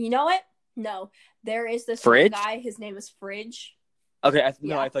stuck. You know what? No, there is this Fridge? one guy. His name is Fridge. Okay,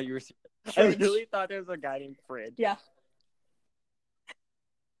 Yeah. I thought you were. I Fridge. really thought there was a guy named Fridge. Yeah.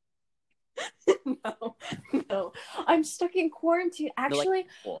 No, I'm stuck in quarantine. Actually,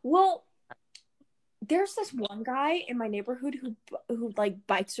 well, there's this one guy in my neighborhood who like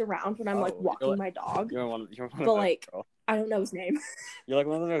bikes around when I'm like walking my dog. You're one of But those like, girls. I don't know his name. You're like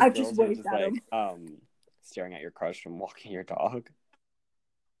one of those I girls just who's waved just at like him. staring at your crush from walking your dog. I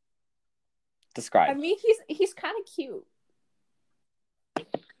Describe. mean, he's kind of cute.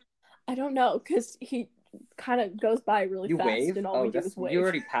 I don't know because he kind of goes by really You fast, wave? and all we do is wave. You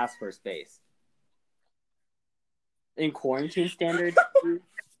already passed first base. In quarantine standards.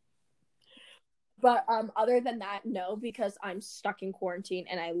 But other than that, no, because I'm stuck in quarantine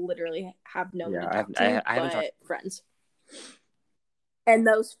and I literally have no one to talk to I haven't but friends. And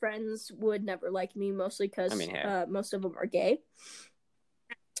those friends would never like me, mostly because most of them are gay.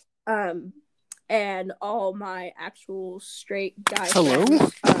 And all my actual straight guy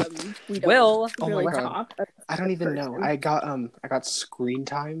friends, we don't really talk. I don't even know. I got screen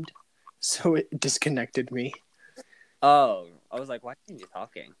timed, so it disconnected me. Oh, I was like, why aren't you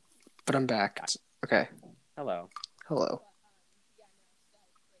talking? But I'm back. Okay. Hello.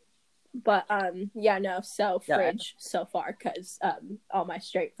 But so Fridge so far because all my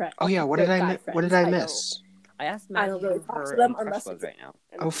straight friends. Oh yeah, what did I miss? I asked Maggie I don't really talk her to them crush unless was it's right now.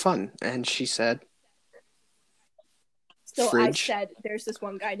 Oh, fun. And she said, so Fridge? I said there's this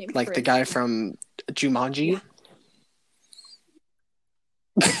one guy named like Fridge. the guy from Jumanji. Yeah.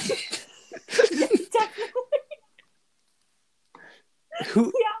 Yeah, definitely. Who?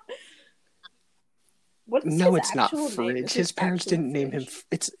 Yeah. What's No, his it's not actual name? Fridge. Is His it parents actually didn't name him. Fridge?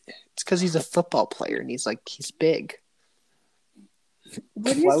 It's because he's a football player and he's big.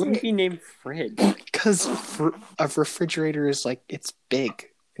 What Why is would he it? be named Fridge? Because a refrigerator is it's big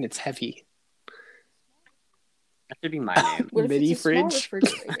and it's heavy. That should be my name. What if Mini it's a small fridge?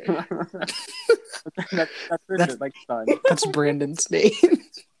 refrigerator? that's That's- like son. That's Brandon's name.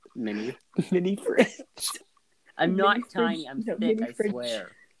 Mini. Mini fridge. I'm Mini not fridge. tiny. I'm No, thick. mini I fridge.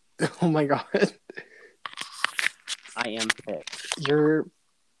 swear. Oh my god. I am thick. You're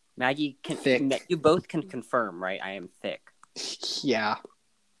Maggie, thick. you both can confirm, right? I am thick. Yeah.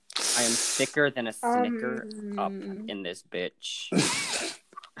 I am thicker than a Snicker up in this bitch.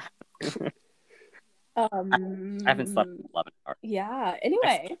 I haven't slept in 11 hours. Yeah.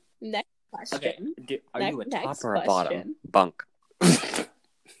 Anyway, next question. Okay. Are you a top next or a bottom? question. Bunk.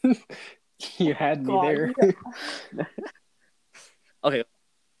 You had me God, there. Okay.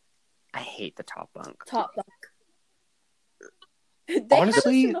 I hate the top bunk. Top bunk. They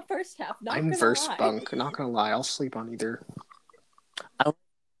Honestly, had us in the first half. I'm verse bunk. Not gonna lie, I'll sleep on either. Oh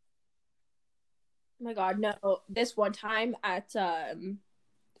my god, no! This one time at I'm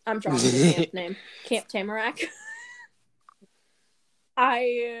drawing the camp name, Camp Tamarack.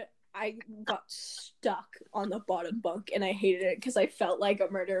 I got stuck on the bottom bunk and I hated it because I felt like a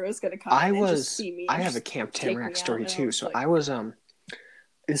murderer was gonna come in and just see me. I have a Camp Tamarack story too. So I was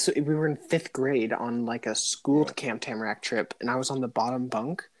we were in 5th grade on like a school Camp Tamarack trip, and I was on the bottom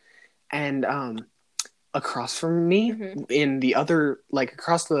bunk, and across from me in the other, like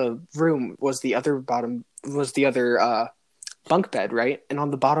across the room was the other bunk bed, right? And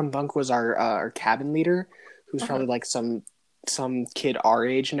on the bottom bunk was our cabin leader, who's probably like some kid our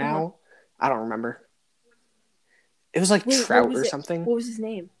age now. I don't remember. It was like Trout or something. What was his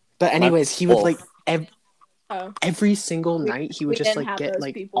name? But anyways, he would like every single night he would just like get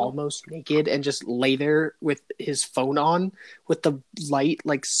like almost naked and just lay there with his phone on with the light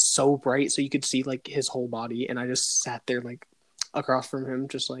like so bright so you could see like his whole body, and I just sat there like across from him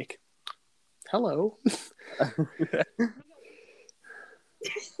just like, hello. Oh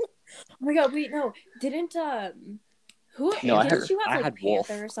my god, wait, no. Didn't who didn't you have like Panther Wolf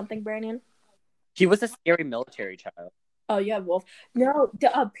or something, Brandon? He was a scary military child. Oh, you had Wolf. No,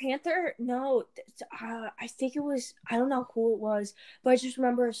 the Panther. No, I think it was. I don't know who it was, but I just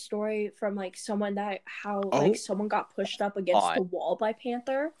remember a story from like someone like someone got pushed up against the wall by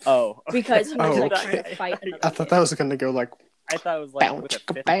Panther. Oh, because he was like trying to fight another. I thought that was gonna go like. I thought it was like with a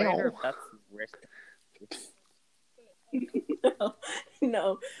 5th grader. That's risky.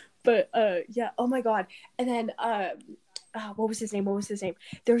 No, but yeah. Oh my god, and then what was his name?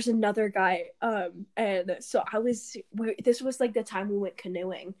 There was another guy, and so this was like the time we went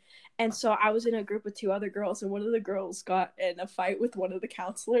canoeing, and so I was in a group with 2 other girls, and one of the girls got in a fight with one of the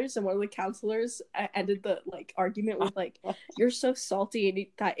counselors, and one of the counselors ended the like argument with like, "You're so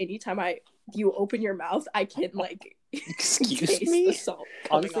salty that anytime you open your mouth, I can like excuse me." The salt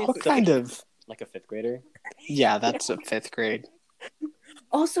honestly, what kind of like a 5th grader? Yeah, that's a 5th grade.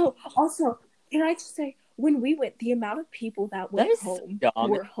 Also, can I just say, when we went, the amount of people that went home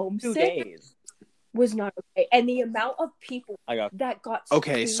were homesick was not okay, and the amount of people that got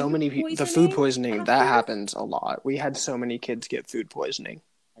so many people. The food poisoning that happens a lot. We had so many kids get food poisoning.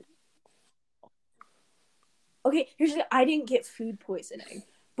 Okay, here's the thing. I didn't get food poisoning,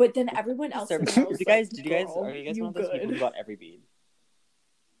 but then everyone else. Did you guys? Are you guys one of those people who got every bead?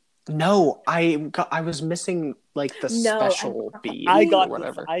 No, I was missing like the special bead. I got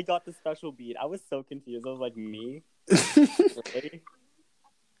the special bead. I was so confused. I was like, me? Really?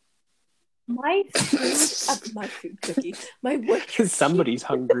 My food cookie. My work. Somebody's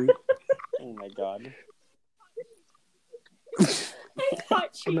hungry. Oh my god.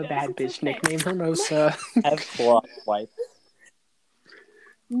 I'm a bad bitch. Nickname Hermosa. Have cloth wipes.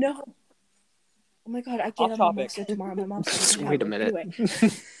 No. Oh my god, I get a mimosa tomorrow. My mom's wait a minute.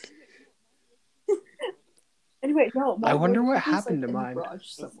 Anyway, no. I wonder what happened to mine. I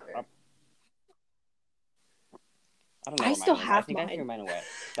don't know. I still have mine. I threw mine away,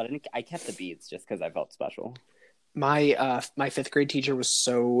 but I kept the beads just because I felt special. My 5th grade teacher was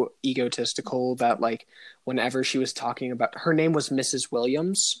so egotistical that like whenever she was talking about, her name was Mrs.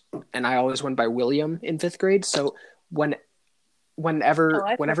 Williams, and I always went by William in 5th grade. So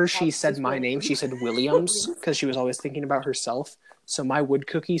whenever she said my name, she said Williams because she was always thinking about herself. So my wood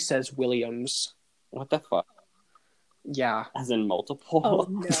cookie says Williams. What the fuck? Yeah. As in multiple? Oh,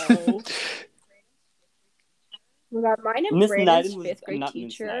 no. Mine and Brandon's 5th grade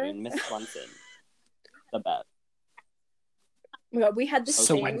teacher. Miss Swenson. The best. We had this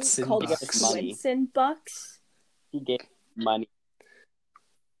thing called Swenson Bucks. He gave money.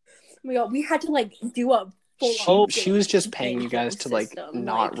 We had to like do a full. She was just paying you guys to like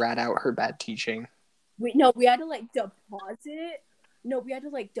not rat out her bad teaching. We had to like deposit. No, we had to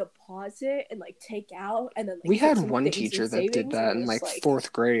like deposit and like take out, and then like, we had one teacher that did that in like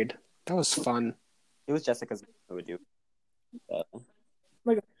 4th grade. That was fun. It was Jessica's who would do.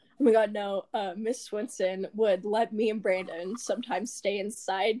 My Oh my god, no. Miss Swinson would let me and Brandon sometimes stay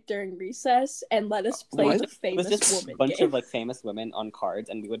inside during recess and let us play the famous woman. It was just a bunch of like famous women on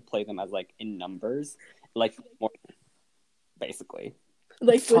cards, and we would play them as like in numbers, like more basically.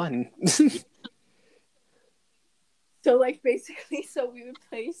 Like fun. So like basically, so we would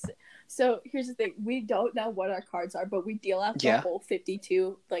place. So here's the thing: we don't know what our cards are, but we deal out the whole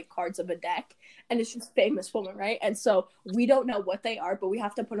 52 like cards of a deck, and it's just famous woman, right? And so we don't know what they are, but we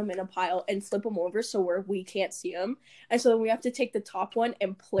have to put them in a pile and flip them over so we can't see them. And so then we have to take the top one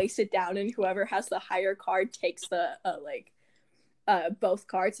and place it down, and whoever has the higher card takes the both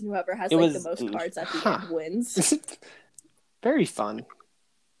cards, and whoever has the most cards at the end wins. Very fun.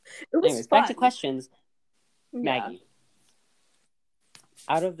 It was Anyways, fun. Back to questions. Maggie.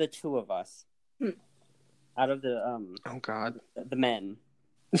 Out of the two of us, out of the oh god, the men,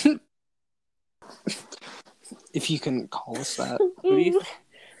 if you can call us that,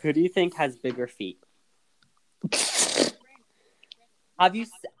 who do you think has bigger feet? Have you,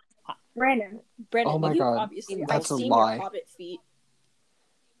 Brandon? Oh my god, obviously, that's I've a seen lie. Your Hobbit feet.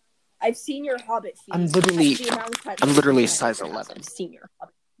 I've seen your Hobbit feet. I'm literally size 11. I've seen your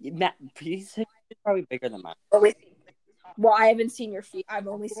Hobbit. Matt, he's probably bigger than mine. Well, I haven't seen your feet. I've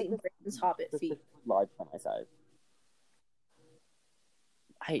only seen Brandon's Hobbit feet. Large for my size.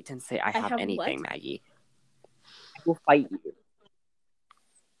 I didn't say I have anything, what? Maggie. I will fight you.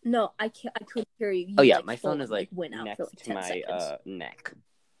 No, I can't. I couldn't hear you. Oh yeah, my phone is like went out next to my neck.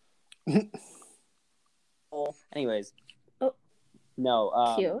 Anyways. Oh.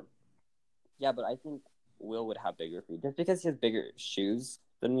 No. Cute. Yeah, but I think Will would have bigger feet just because he has bigger shoes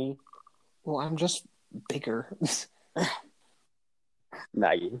than me. Well, I'm just bigger.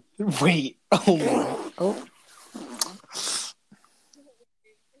 Maggie. Wait. Oh my. Oh.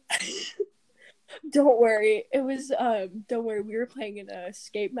 Don't worry. It was don't worry, we were playing an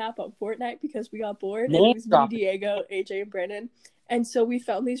escape map on Fortnite because we got bored. And it was me, Diego, AJ, and Brandon. And so we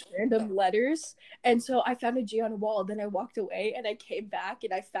found these random letters. And so I found a G on a wall. Then I walked away and I came back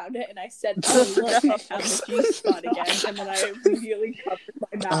and I found it and I said, oh, look, I found the G spot again. And then I immediately covered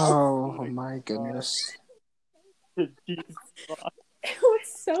my mouth. Oh my goodness. It was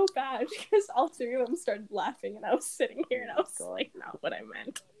so bad because all three of them started laughing and I was sitting here and I was like, not what I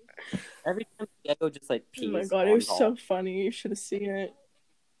meant. Every time Diego just like pees. Oh my god, it was so funny. You should have seen it.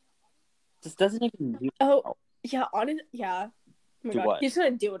 Just doesn't even do yeah, yeah. Oh my god, what? He's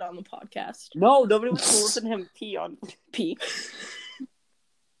gonna do it on the podcast. No, nobody wants to listen to him pee.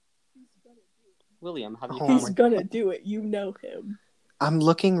 William, have you? He's gonna do it. You know him. I'm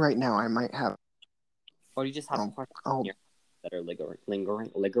looking right now. I might have. Or you just have questions that are lingering.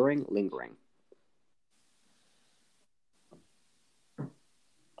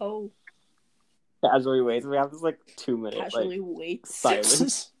 Oh. Casually waits. We have this like 2 minutes. Casually waits.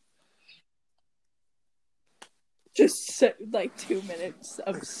 Silence. Just like 2 minutes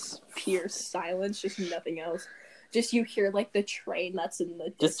of pure silence, just nothing else. Just you hear like the train that's in the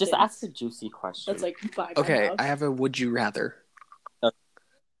distance. Just ask a juicy question. That's like by my Okay, house. I have a would you rather.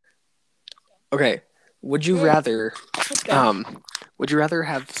 Okay, would you rather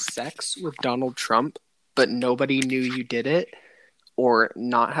have sex with Donald Trump but nobody knew you did it, or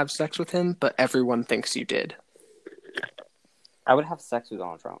not have sex with him but everyone thinks you did? I would have sex with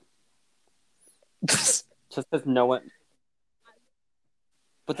Donald Trump. Just because no one.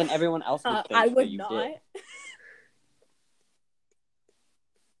 But then everyone else would think I would that you not. Did.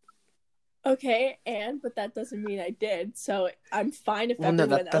 Okay, but that doesn't mean I did. So I'm fine if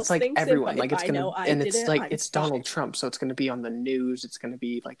everyone else that's like thinks everyone. It, like it's gonna, and it's like it's fine. Donald Trump, so it's gonna be on the news. It's gonna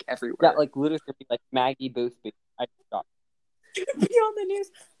be like everywhere. Yeah, like literally, like Maggie Boothby. I forgot. Be on the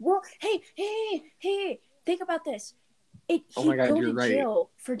news. Well, hey! Think about this. He'd go to jail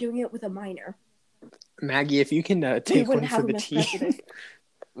for doing it with a minor. Maggie, if you can take one for the team.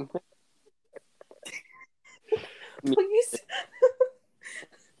 Please.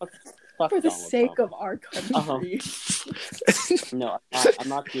 For the sake of our country. No, I'm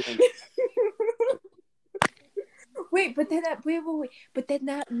not doing. Wait, but then but then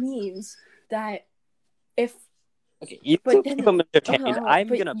that means that if. Okay, you keep them entertained. I'm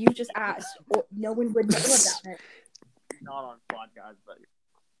gonna. You just asked. Or no one would know about it. Not on podcast, but.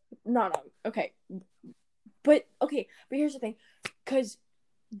 Not on. Okay. But here's the thing, because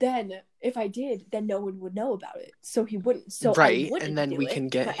then if I did, then no one would know about it, so he wouldn't. So right, and then we can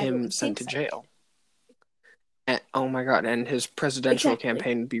get him sent to jail. And, oh my god! And his presidential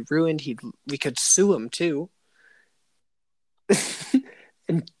campaign would be ruined. We could sue him too,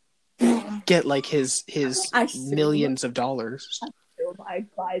 and get like his millions of dollars. I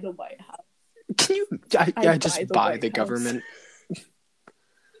buy the White House. Can you? I just buy the government.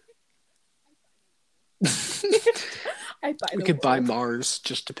 We could buy Mars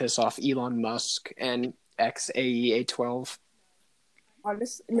just to piss off Elon Musk and XAEA-12.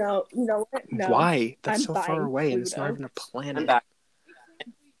 Honestly, no. You know what? No. Why? That's so far away, Pluto. And it's not even a planet.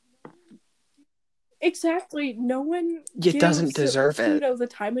 Exactly. No one. It doesn't deserve Pluto the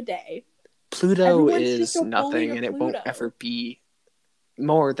time of day. Pluto is nothing, and it won't ever be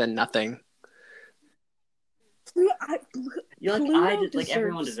more than nothing.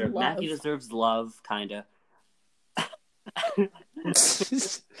 Everyone deserves. Matthew deserves love, kinda.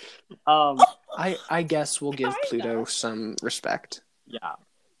 I guess we'll give Pluto some respect. Yeah,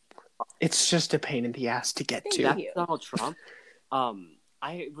 it's just a pain in the ass to get to. That's Donald Trump.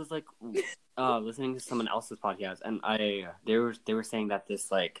 I was listening to someone else's podcast, and they were saying that this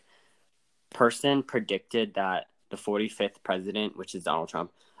person predicted that the 45th president, which is Donald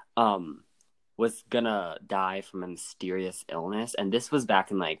Trump, was gonna die from a mysterious illness, and this was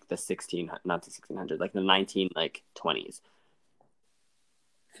back in the 1600s, the 1920s.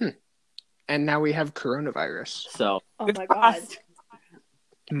 And now we have coronavirus. So, oh my god,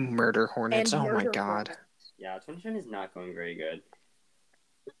 murder hornets! Oh my god. Hornets. Yeah, 2020 is not going very good.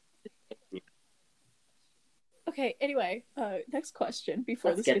 Okay, anyway, next question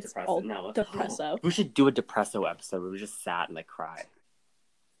before this gets all depresso. We should do a depresso episode where we just sat and cry.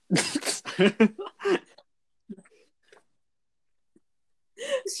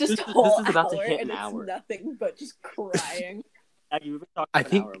 It's just a whole this is about hour to hit and an hour. It's nothing but just crying. We've been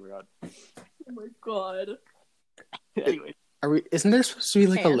talking for an hour. Oh my god. Anyway, isn't there supposed to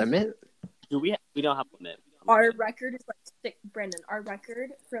be a limit? Do we? We don't have a limit. Our record is 6. Brendan, our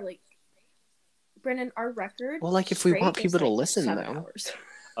record for Brendan, our record. Well, if we want people to listen, though. Hours.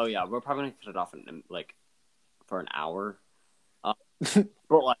 Oh yeah, we're probably gonna cut it off in for an hour.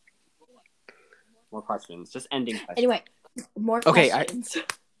 But more questions, just ending questions. Anyway, more questions.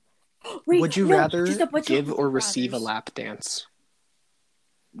 Wait, would you rather give or receive a lap dance?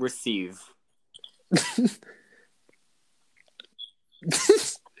 Receive.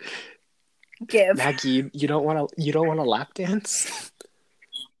 Give. Maggie, you don't want a lap dance?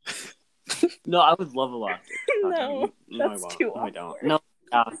 No, I would love a lap dance. No, that's too awkward. No, I don't. No.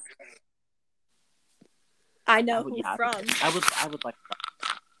 I know who from. I would like.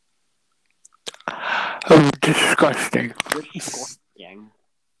 Oh, disgusting. Damn.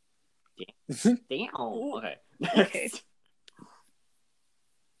 Okay.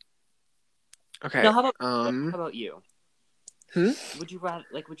 Okay. Now, how about you? Would you rather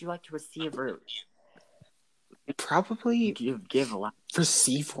would you like to receive or probably give a lot?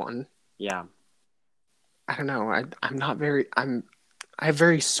 Receive one. Yeah. I don't know. I'm not very. I have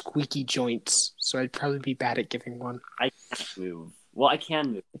very squeaky joints, so I'd probably be bad at giving one. I can't move. Well, I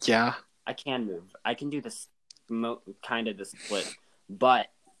can move. Yeah. I can move. I can do this kind of the split, but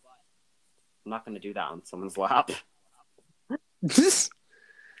I'm not going to do that on someone's lap.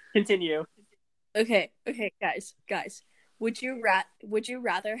 Continue. Okay, guys. Would you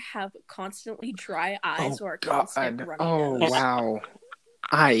rather have constantly dry eyes or constant runny nose? Oh wow.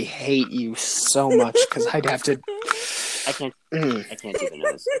 I hate you so much because I'd have to. I can't do the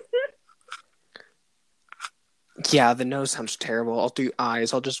nose. Yeah, the nose sounds terrible. I'll do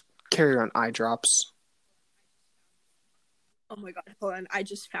eyes. I'll just carry around eye drops. Oh my god, hold on. I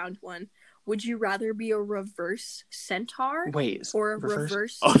just found one. Would you rather be a reverse centaur? Wait, or a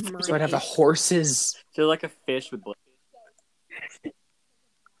reverse mermaid? So I'd have a horse's. So like a fish with.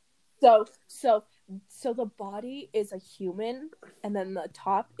 So the body is a human, and then the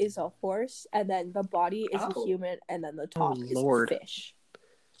top is a horse, and then the body is a human, and then the top is a fish.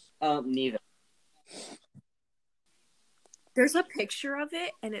 Neither. There's a picture of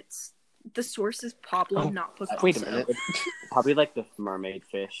it, and the source is Pablo, not Picasso. Wait a minute. Probably like the mermaid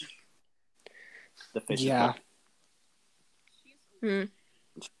fish. The fish. Yeah.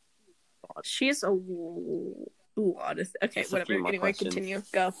 She's a lot of. Okay, just whatever. Anyway, questions. Continue.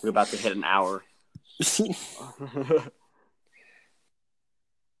 Go. We're about to hit an hour.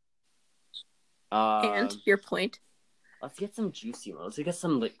 And your point. Let's get some juicy ones. Let's get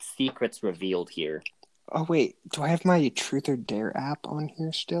some secrets revealed here. Oh wait, do I have my Truth or Dare app on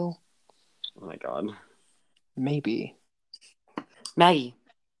here still? Oh my god. Maybe. Maggie,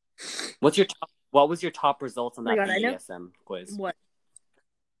 what was your top results on that BDSM quiz? What?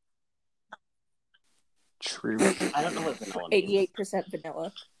 True. I don't know what vanilla 88%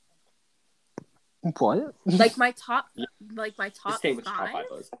 vanilla. What? Like my top Just say which top 5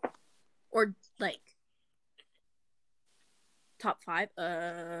 was. Or top 5?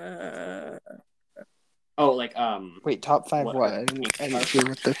 Wait, top 5 what? I didn't hear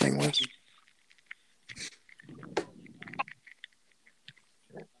what the thing was.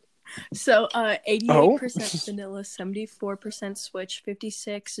 So 88% vanilla, 74% switch,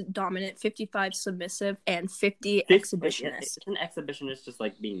 56 dominant, 55 submissive, and 50 exhibitionist. An exhibitionist just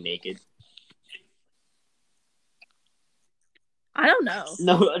like being naked? I don't know.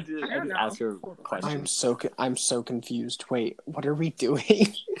 No, I just ask her a question. I'm so confused. Wait, what are we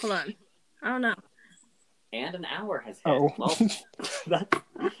doing? Hold on. I don't know. And an hour has hit. Oh. Well,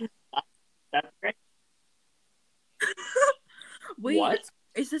 that's great. Wait, what?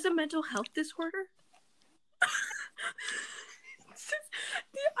 Is this a mental health disorder? I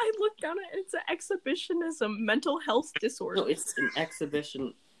looked down at it. It's an exhibitionism, mental health disorder. No, it's an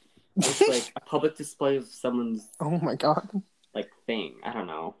exhibition. It's like a public display of someone's. Oh my god. Like thing. I don't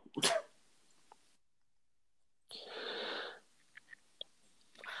know.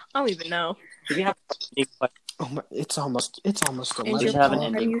 I don't even know. Do we have it's almost 11. We should have an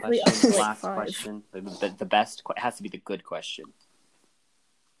ending question. Last question. The best has to be the good question.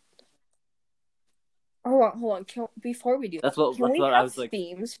 Hold on. Before we do that's what I was like.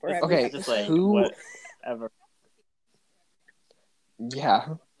 Themes for okay, just like whatever.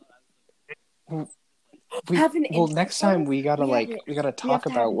 Yeah. Next time we gotta talk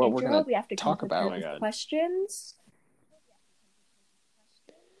about what we're gonna talk about. Questions.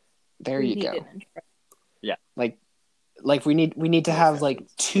 There you go. Yeah. Like we need to have like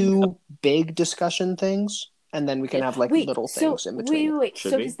 2 big discussion things, and then we can have like little things in between. Wait.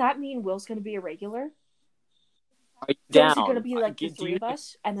 So does that mean Will's gonna be a regular? Are you down? Is it gonna be like the 3 of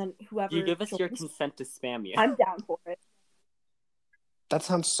us, and then whoever? Do you give us your consent to spam you? I'm down for it. That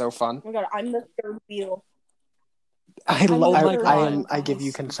sounds so fun. Oh my god, I'm the third wheel. I give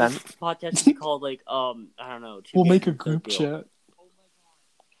you consent. This podcast is called like I don't know. We'll make a group chat.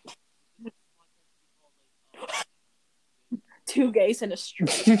 2 gays and a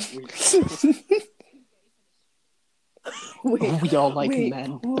straight. We all like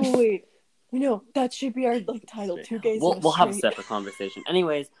men. Wait. No, that should be our like title. 2 gays. We'll have a separate conversation.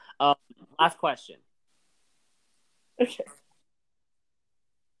 Anyways, last question. Okay.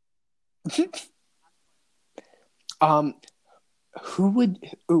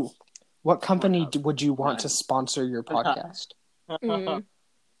 What company would you want to sponsor your podcast?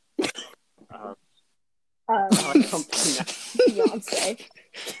 Beyonce.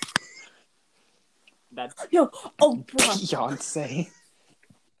 Beyonce.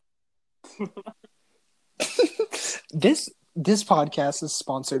 This podcast is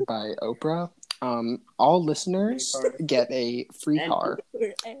sponsored by Oprah. All listeners get a free car.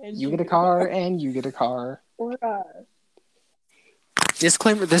 You get a car, and you get a car.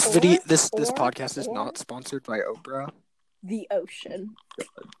 Disclaimer: This podcast is not sponsored by Oprah. The ocean.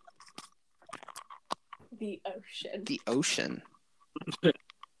 The ocean.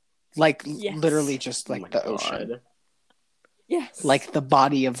 Like literally just like the ocean. Yes. Like the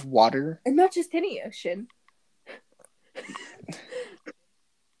body of water. And not just any ocean.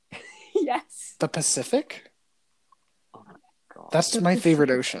 Yes. The Pacific? Oh my god. That's my favorite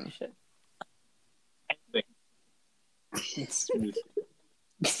ocean.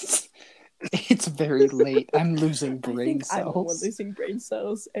 It's very late. I'm losing brain cells. I'm the one losing brain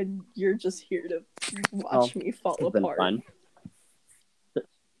cells, and you're just here to watch me fall apart. Fun.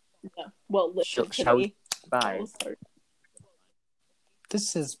 Yeah. Well, listen to me. Bye.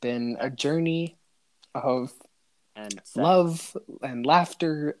 This has been a journey of love and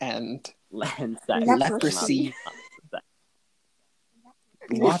laughter and leprosy.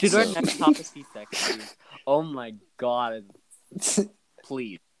 Should our next topic be sex? Oh my god!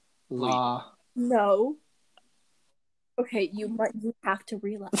 Please. No. Okay, you have to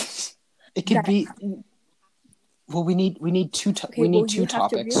realize. It could be. Well, we need 2 2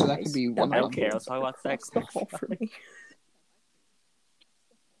 topics, so that could be one. I don't care. Let's talk about sex. That's the whole for me.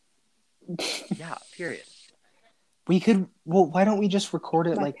 Yeah. Period. We could. Well, why don't we just record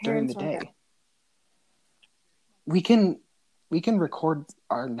it during the day? We can record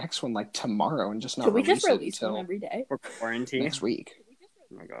our next one tomorrow and just not. Should we just release one every day? For quarantine next week.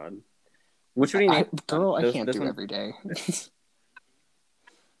 Oh my god. Which one do you need? I can't do every day.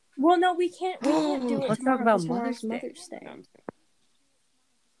 Well, no, we can't. We can't do it. Let's talk about Mother's Day.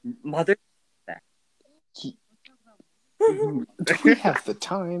 Mother's Day. Do we have the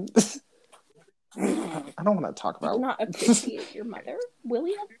time? I don't want to talk about. Do not appreciate your mother,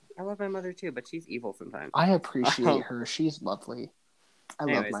 William. I love my mother too, but she's evil sometimes. I appreciate her. She's lovely. I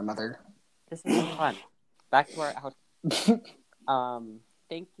love my mother. This is fun. Back to our house.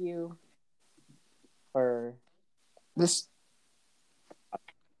 Thank you for this.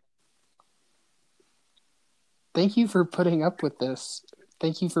 Thank you for putting up with this.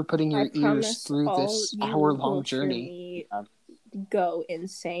 Thank you for putting your ears through this hour-long journey. go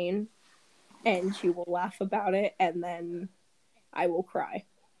insane, and she will laugh about it, and then I will cry.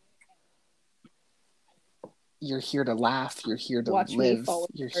 You're here to laugh. You're here to live.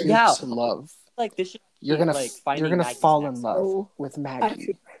 You're here to love. Like this. You're gonna fall in love with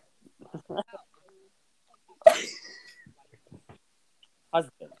Maggie.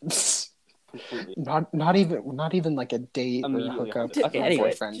 not even like a date or a hookup. Okay,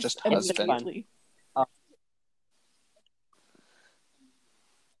 boyfriend, just husband.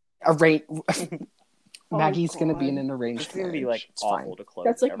 Maggie's gonna be in an arranged marriage. It's gonna be like it's awful to close.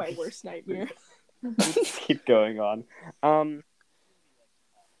 That's like my worst nightmare. Keep going on.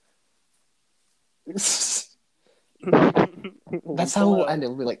 That's how we'll end it.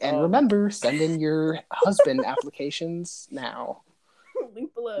 We'll be like, and remember, send in your husband applications now.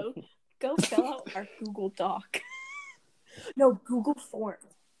 Link below. Go fill out our Google Doc. No, Google Form.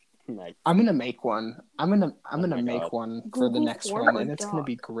 Nice. I'm gonna make one. I'm gonna make one for the next one, and it's gonna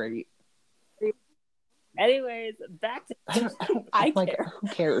be great. Anyways, back to I like, care. Who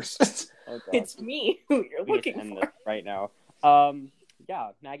cares? It's me who you're looking for this right now.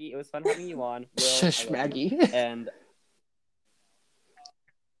 Yeah, Maggie, it was fun having you on. Shush, Maggie. And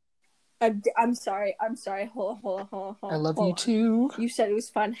I'm sorry. Hold on. I love you too. You said it was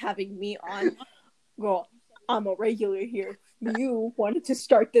fun having me on. Girl, I'm a regular here. You wanted to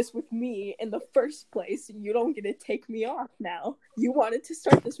start this with me in the first place. You don't get to take me off now. You wanted to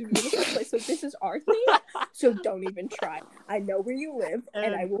start this with me in the first place. So this is our thing. So don't even try. I know where you live,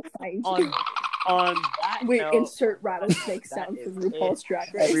 and I will find you. On that note, insert rattlesnake sound from RuPaul's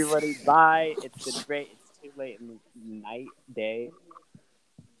Drag Race. Everybody, bye. It's been great. It's too late in the night, day.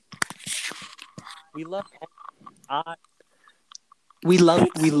 We love We love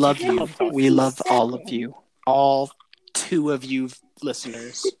you. We love all of you. All 2 of you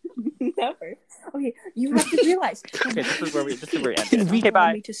listeners. Never. Okay, you have to realize. Okay, this is where we end. Okay,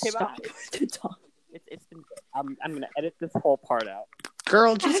 bye. Me to stop to talk. It's been. I'm gonna edit this whole part out.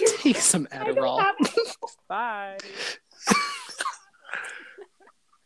 Girl, just take some Adderall. Bye.